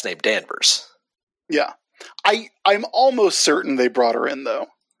the last name Danvers. Yeah. I'm almost certain they brought her in, though.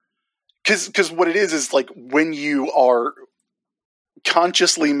 Because what it is like when you are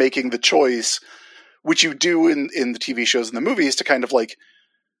consciously making the choice, which you do in the TV shows and the movies, to kind of like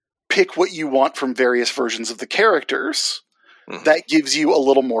pick what you want from various versions of the characters, that gives you a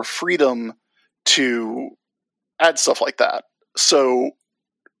little more freedom to add stuff like that. So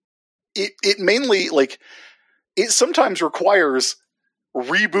it mainly, like, it sometimes requires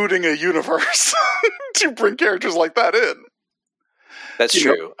rebooting a universe to bring characters like that in. That's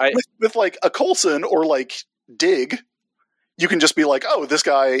true. With like a Coulson or like Dig, you can just be like, oh, this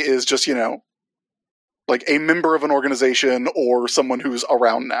guy is just, like a member of an organization or someone who's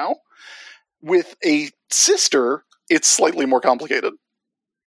around now. With a sister, it's slightly more complicated.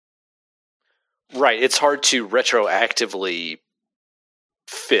 Right. It's hard to retroactively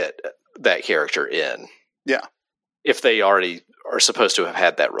fit that character in. Yeah. If they already are supposed to have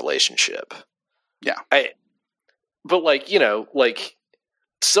had that relationship. Yeah. But like,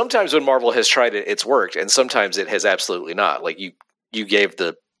 sometimes when Marvel has tried it, it's worked, and sometimes it has absolutely not. Like you gave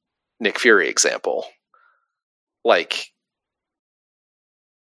the Nick Fury example. Like,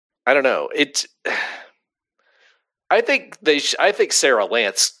 I don't know. I think Sarah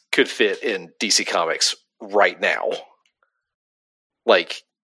Lance could fit in DC Comics right now. Like,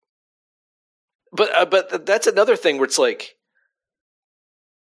 but that's another thing where it's like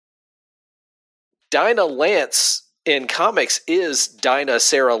Dinah Lance in comics is Dinah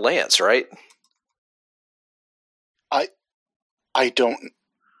Sarah Lance, right? I don't.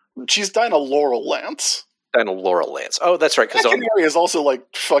 She's Dinah Laurel Lance. Dinah Laurel Lance. Oh, that's right. Black Canary is also like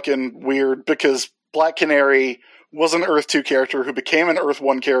fucking weird because Black Canary was an Earth 2 character who became an Earth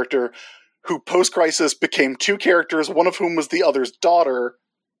 1 character who post-crisis became 2 characters, one of whom was the other's daughter.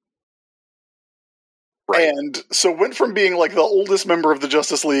 Right. And so went from being like the oldest member of the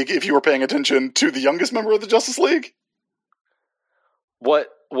Justice League, if you were paying attention, to the youngest member of the Justice League.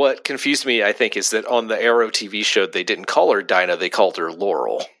 What confused me, I think, is that on the Arrow TV show, they didn't call her Dinah, they called her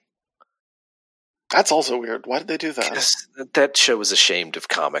Laurel. That's also weird. Why did they do that? That show was ashamed of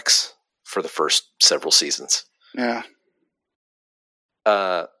comics for the first several seasons. Yeah.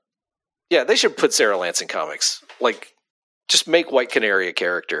 Yeah, they should put Sarah Lance in comics. Like, just make White Canary a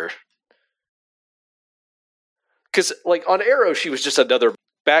character. Because, like, on Arrow, she was just another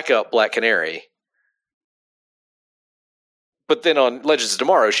backup Black Canary. But then on Legends of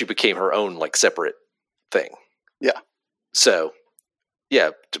Tomorrow, she became her own, like, separate thing. Yeah. So,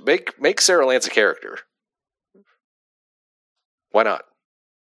 yeah, to make Sarah Lance a character. Why not?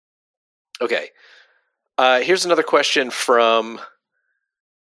 Okay. Here's another question from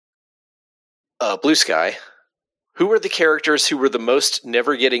Blue Sky. Who are the characters who were the most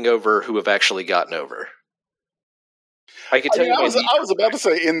never getting over who have actually gotten over? I was about to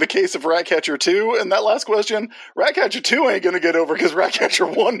say, in the case of Ratcatcher 2, in that last question, Ratcatcher 2 ain't going to get over because Ratcatcher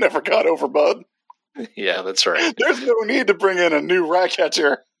 1 never got over, bud. Yeah, that's right. There's no need to bring in a new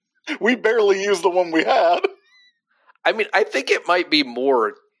Ratcatcher. We barely used the one we had. I mean, I think it might be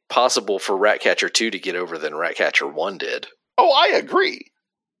more possible for Ratcatcher 2 to get over than Ratcatcher 1 did. Oh, I agree.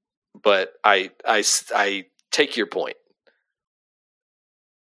 But I take your point.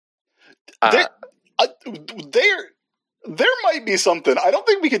 There might be something. I don't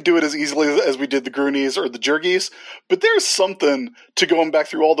think we could do it as easily as we did the Groonies or the Jergies, but there's something to going back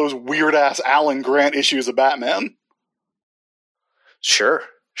through all those weird-ass Alan Grant issues of Batman. Sure.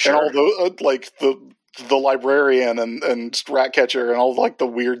 And all the, like, the Librarian and Ratcatcher and all, like, the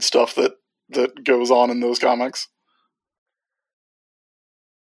weird stuff that goes on in those comics.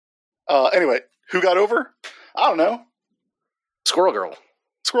 Anyway, who got over? I don't know. Squirrel Girl.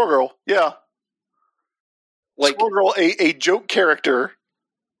 Squirrel Girl, yeah. Like, Squirrel Girl, a joke character.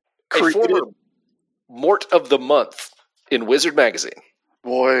 A former Mort of the Month in Wizard Magazine.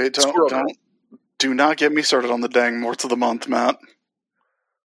 Boy, do not get me started on the dang Morts of the Month, Matt.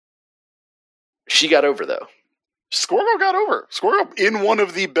 She got over, though. Squirrel Girl got over. Squirrel Girl in one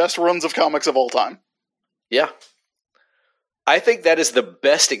of the best runs of comics of all time. Yeah. I think that is the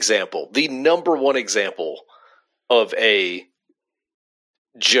best example, the number one example of a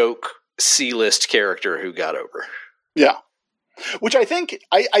joke C-list character who got over. Yeah. Which I think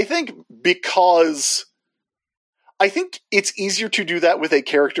because I think it's easier to do that with a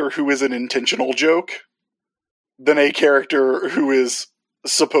character who is an intentional joke than a character who is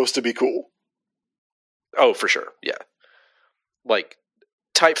supposed to be cool. Oh, for sure. Yeah. Like,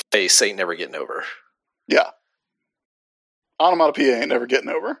 Typeface ain't never getting over. Yeah. Onomatopoeia ain't never getting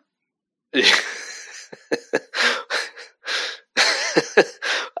over.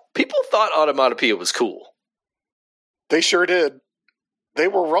 People thought Onomatopoeia was cool. They sure did. They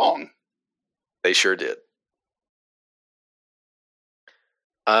were wrong. They sure did.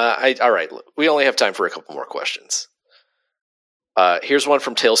 All right, we only have time for a couple more questions. Here's one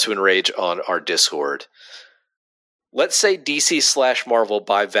from Tales to Enrage on our Discord. Let's say DC/Marvel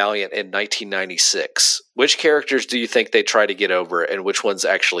buy Valiant in 1996. Which characters do you think they try to get over, and which ones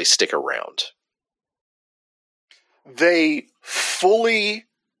actually stick around? They fully...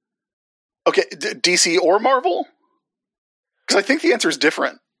 Okay, DC or Marvel? Because I think the answer is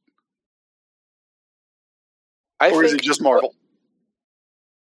different. Or is it just Marvel?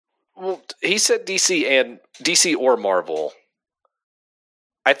 Well, he said DC or Marvel.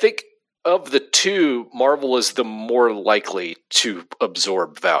 I think of the two, Marvel is the more likely to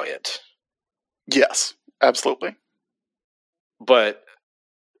absorb Valiant. Yes, absolutely. But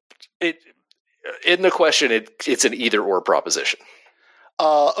in the question, it's an either-or proposition.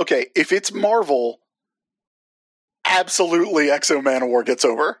 Okay, if it's Marvel, absolutely Exo Manowar gets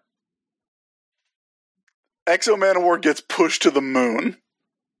over. Exo Manowar gets pushed to the moon.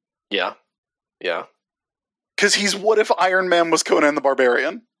 Yeah. Because he's what if Iron Man was Conan the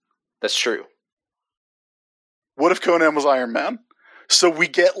Barbarian? That's true. What if Conan was Iron Man? So we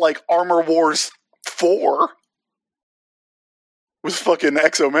get, like, Armor Wars 4 with fucking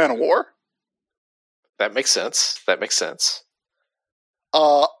Exo Manowar. That makes sense.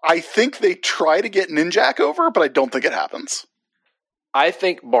 I think they try to get Ninjak over, but I don't think it happens. I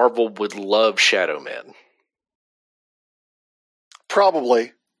think Marvel would love Shadow Man.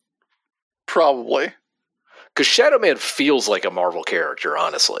 Probably. Because Shadow Man feels like a Marvel character,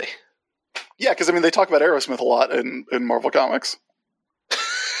 honestly. Yeah, because, I mean, they talk about Aerosmith a lot in Marvel Comics.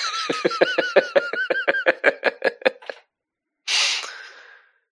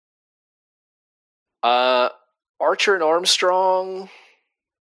 Archer and Armstrong.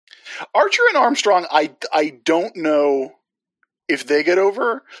 I don't know if they get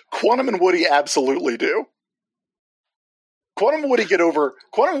over. Quantum and Woody absolutely do. Quantum and Woody get over.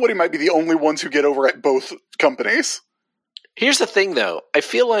 Quantum and Woody might be the only ones who get over at both companies. Here's the thing, though. I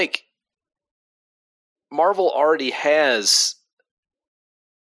feel like Marvel already has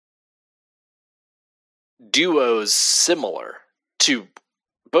duos similar to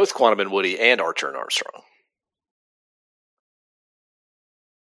both Quantum and Woody and Archer and Armstrong.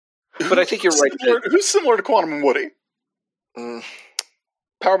 But I think you're right. Who's similar to Quantum and Woody?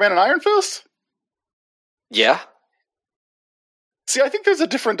 Power Man and Iron Fist? Yeah. See, I think there's a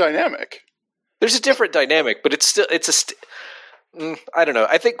different dynamic. There's a different dynamic, but I don't know.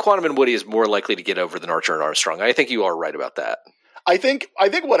 I think Quantum and Woody is more likely to get over than Archer and Armstrong. I think you are right about that. I think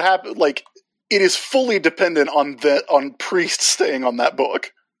what happened, like, it is fully dependent on Priest staying on that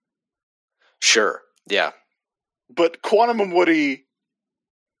book. Sure. Yeah. But Quantum and Woody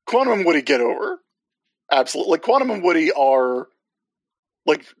get over. Absolutely. Like, Quantum and Woody are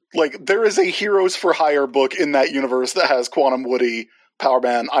like there is a Heroes for Hire book in that universe that has Quantum, Woody, Power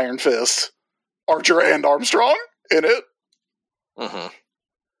Man, Iron Fist, Archer, and Armstrong in it. Mm-hmm.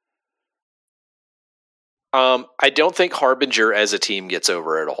 I don't think Harbinger as a team gets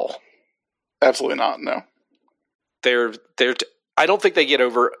over at all. Absolutely not. No. I don't think they get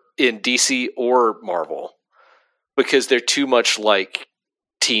over in DC or Marvel because they're too much like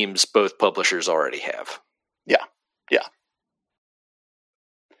teams both publishers already have. Yeah.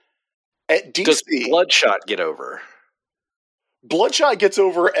 At DC, does Bloodshot get over? Bloodshot gets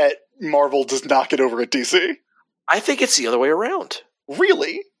over at Marvel, does not get over at DC. I think it's the other way around.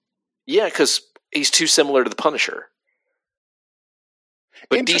 Really? Yeah, because he's too similar to the Punisher.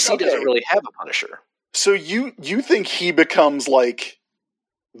 But DC doesn't really have a Punisher. So you think he becomes like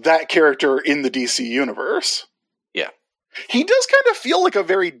that character in the DC universe? Yeah. He does kind of feel like a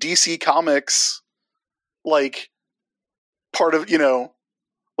very DC Comics, like, part of,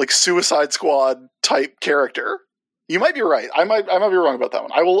 like Suicide Squad type character. You might be right. I might be wrong about that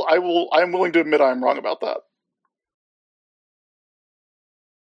one. I'm willing to admit I'm wrong about that.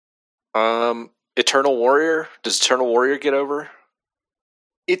 Eternal Warrior? Does Eternal Warrior get over?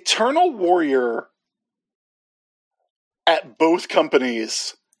 Eternal Warrior at both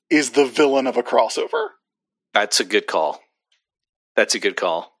companies is the villain of a crossover. That's a good call.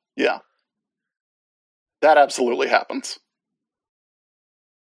 Yeah. That absolutely happens.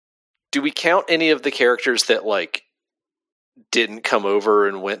 Do we count any of the characters that, like, didn't come over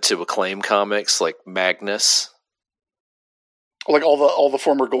and went to Acclaim Comics, like Magnus? Like all the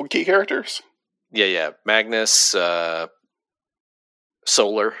former Gold Key characters? Yeah. Magnus,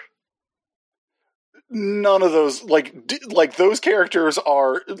 Solar. none of those, like those characters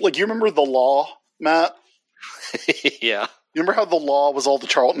are, like, you remember The Law, Matt? Yeah. You remember how The Law was all the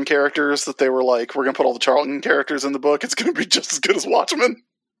Charlton characters, that they were like, we're going to put all the Charlton characters in the book, it's going to be just as good as Watchmen?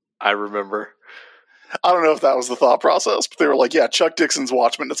 I remember. I don't know if that was the thought process, but they were like, yeah, Chuck Dixon's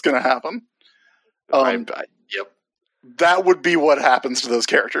Watchmen, it's going to happen. Yep. That would be what happens to those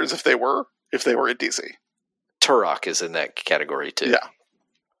characters if they were at DC. Turok is in that category too. Yeah.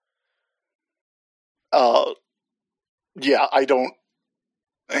 Yeah, I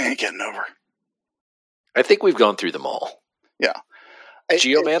ain't getting over. I think we've gone through them all. Yeah.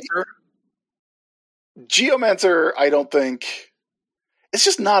 Geomancer? Geomancer, I don't think... It's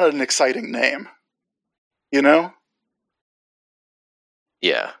just not an exciting name. You know?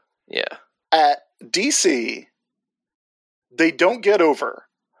 Yeah. At DC, they don't get over.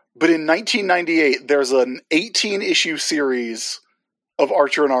 But in 1998, there's an 18-issue series of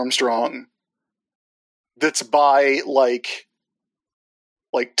Archer and Armstrong that's by, like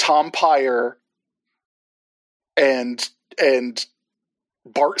Tom Pyre and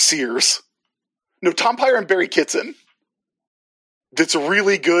Bart Sears. No, Tom Pyre and Barry Kitson. That's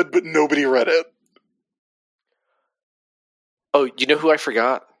really good, but nobody read it. Oh, you know who I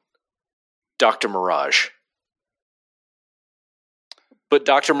forgot? Dr. Mirage. But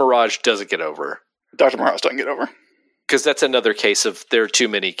Dr. Mirage doesn't get over. Dr. Mirage doesn't get over. Because that's another case of there are too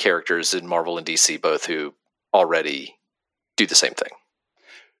many characters in Marvel and DC both who already do the same thing.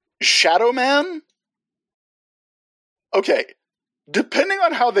 Shadow Man? Okay. Depending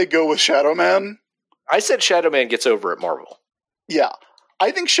on how they go with Shadow Man... I said Shadow Man gets over at Marvel. Yeah.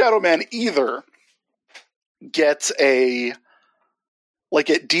 I think Shadow Man either gets at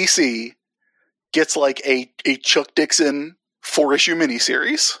DC, gets like a Chuck Dixon 4-issue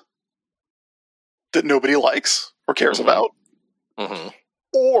miniseries that nobody likes or cares about. Mm-hmm.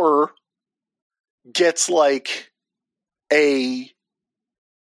 Or gets like a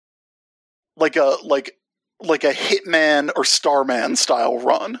Hitman or Starman style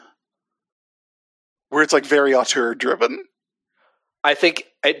run where it's like very auteur driven. I think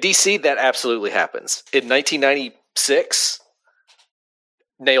at DC that absolutely happens. In 1996,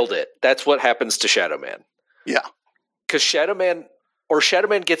 nailed it. That's what happens to Shadow Man. Yeah. Because Shadow Man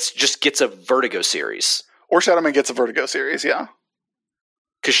gets a Vertigo series. Or Shadow Man gets a Vertigo series, yeah.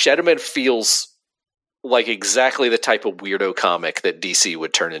 Because Shadow Man feels like exactly the type of weirdo comic that DC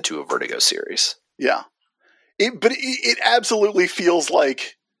would turn into a Vertigo series. Yeah. It absolutely feels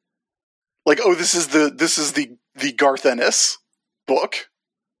like oh, this is the Garth Ennis book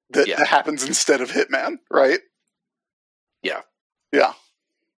that happens instead of Hitman, right? Yeah. Yeah.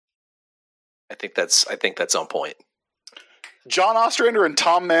 I think that's on point. John Ostrander and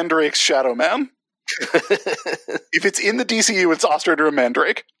Tom Mandrake's Shadow Man. If it's in the DCU, it's Ostrander and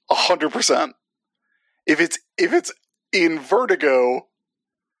Mandrake, 100%. If it's in Vertigo,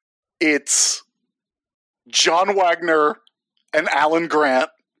 it's John Wagner and Alan Grant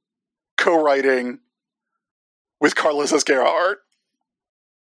co-writing with Carlos Ezquerra art.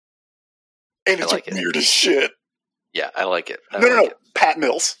 And it's like weird as shit. Yeah, I like it. No. Pat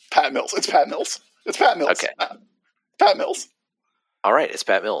Mills. It's Pat Mills. Okay. Pat Mills. All right, it's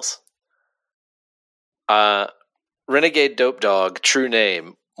Pat Mills. Renegade Dope Dog, true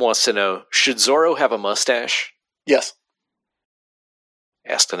name, wants to know, should Zorro have a mustache? Yes.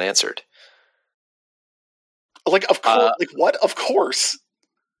 Asked and answered. Like, of course. What? Of course.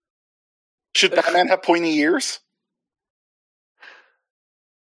 Should Batman have pointy ears?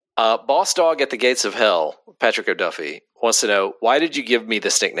 Boss Dog at the Gates of Hell, Patrick O'Duffy, wants to know, why did you give me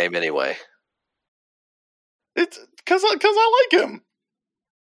this nickname anyway? It's because I like him.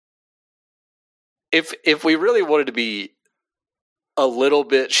 If we really wanted to be a little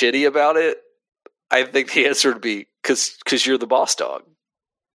bit shitty about it, I think the answer would be because you're the boss dog.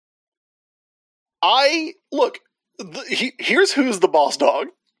 Here's who's the boss dog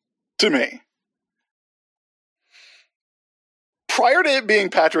to me. Prior to it being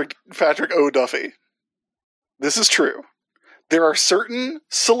Patrick O'Duffy, this is true. There are certain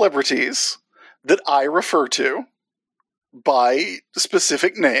celebrities that I refer to by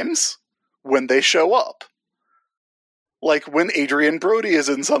specific names when they show up. Like when Adrian Brody is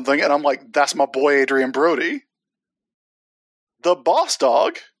in something and I'm like, that's my boy Adrian Brody. The boss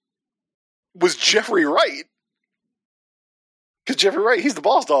dog was Jeffrey Wright. Because Jeffrey Wright, he's the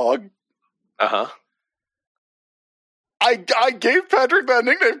boss dog. Uh-huh. I gave Patrick that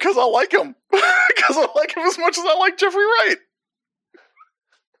nickname because I like him. Because I like him as much as I like Jeffrey Wright.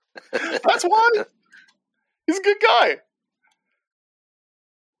 That's why. He's a good guy.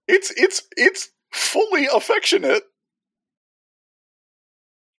 It's fully affectionate.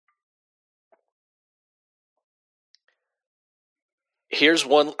 here's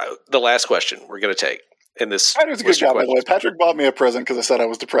the last question we're going to take in this. Patrick's a good guy, by the way. Patrick bought me a present because I said I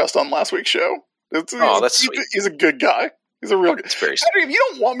was depressed on last week's show. That's sweet. He's a good guy. He's a real good. Patrick, if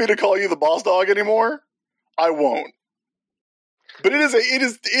you don't want me to call you the boss dog anymore, I won't. But it is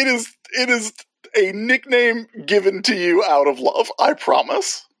a nickname given to you out of love. I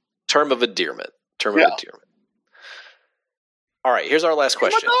promise. Term of endearment. Of endearment. All right, here's our last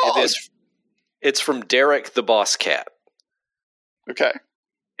question. It's from Derek the Boss Cat. Okay.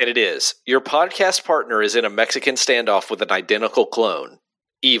 And it is, your podcast partner is in a Mexican standoff with an identical clone,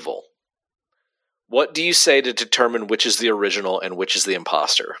 evil. What do you say to determine which is the original and which is the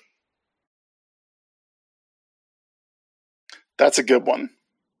imposter? That's a good one.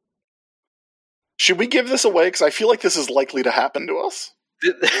 Should we give this away? Because I feel like this is likely to happen to us.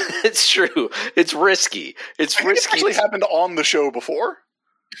 It's true. It's risky. It's actually happened on the show before.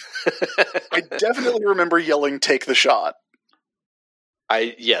 I definitely remember yelling, "Take the shot."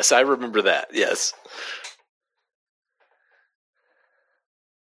 Yes, I remember that. Yes.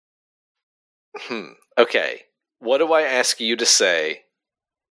 Okay. What do I ask you to say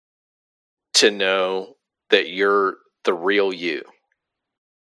to know that you're the real you?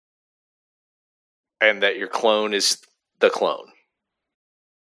 And that your clone is the clone?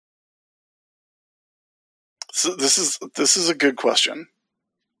 So this is a good question.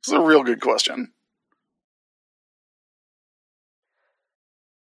 This is a real good question.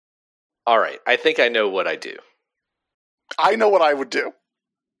 All right. I think I know what I do. I know what I would do.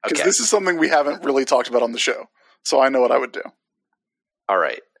 Because this is something we haven't really talked about on the show. So I know what I would do. All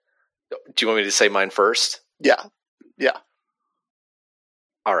right. Do you want me to say mine first? Yeah. Yeah.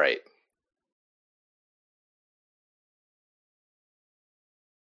 All right.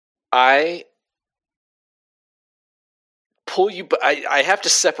 I pull you, but I have to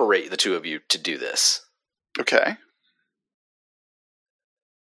separate the two of you to do this. Okay.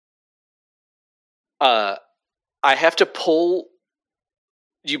 I have to pull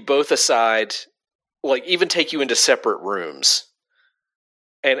you both aside, like even take you into separate rooms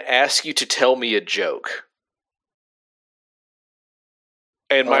and ask you to tell me a joke.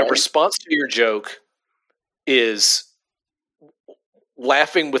 And my response to your joke is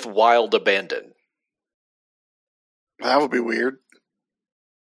laughing with wild abandon. That would be weird.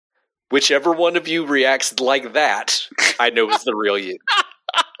 Whichever one of you reacts like that, I know is the real you.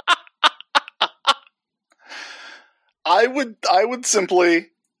 I would simply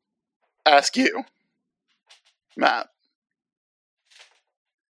ask you, Matt,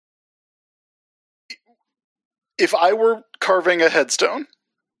 if I were carving a headstone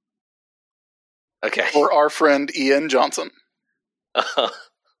for our friend Ian Johnson,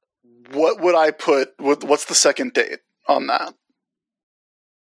 what would I put? What's the second date on that?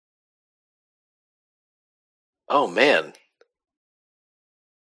 Oh, man.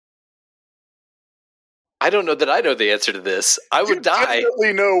 I don't know that I know the answer to this. I would die. You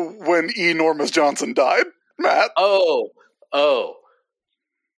definitely know when Enormous Johnson died, Matt. Oh.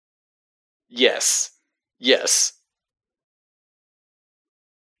 Yes. Yeah.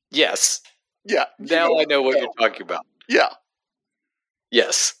 Now I know what you're talking about. Yeah.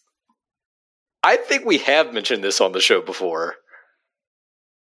 Yes. I think we have mentioned this on the show before.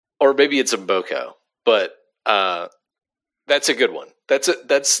 Or maybe it's in Boko. But that's a good one. That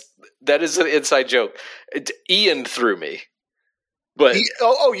is an inside joke. Ian threw me. But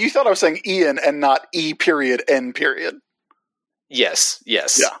you thought I was saying Ian and not E period N period. Yes. Yeah.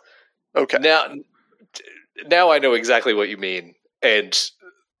 Okay. Now I know exactly what you mean, and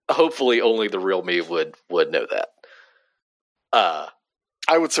hopefully only the real me would know that. I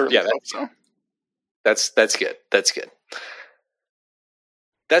would certainly hope so. That's good. That's good.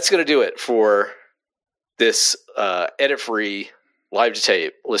 That's going to do it for this edit-free live to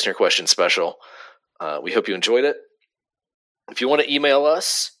tape listener question special. We hope you enjoyed it. If you want to email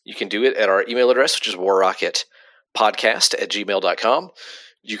us, you can do it at our email address, which is warrocketpodcast@gmail.com.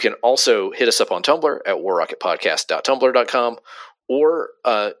 You can also hit us up on Tumblr at warrocketpodcast.tumblr.com, or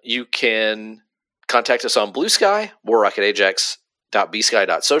you can contact us on Blue Sky,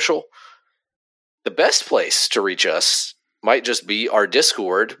 warrocketajax.bsky.social. The best place to reach us might just be our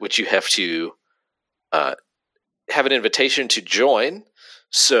Discord, which you have to have an invitation to join.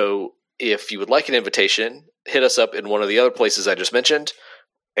 So if you would like an invitation, hit us up in one of the other places I just mentioned,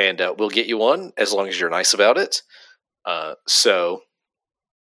 and we'll get you one as long as you're nice about it.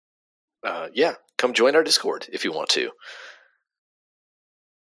 Come join our Discord if you want to.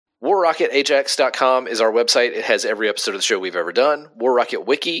 WarRocketAjax.com is our website. It has every episode of the show we've ever done. War Rocket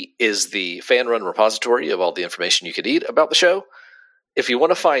Wiki is the fan-run repository of all the information you could need about the show. If you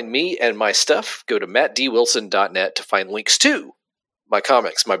want to find me and my stuff, go to mattdwilson.net to find links to my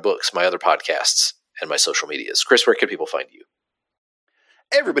comics, my books, my other podcasts, and my social medias. Chris, where can people find you?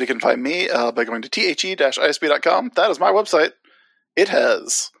 Everybody can find me by going to the-isb.com. That is my website. It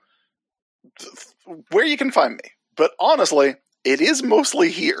has where you can find me. But honestly, it is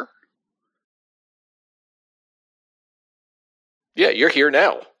mostly here. Yeah, you're here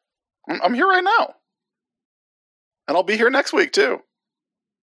now. I'm here right now. And I'll be here next week, too.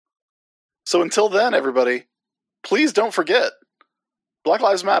 So until then, everybody, please don't forget, Black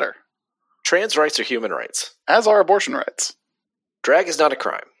Lives Matter. Trans rights are human rights. As are abortion rights. Drag is not a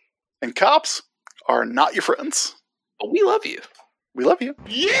crime. And cops are not your friends. But we love you. We love you.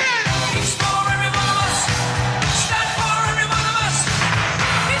 Yeah!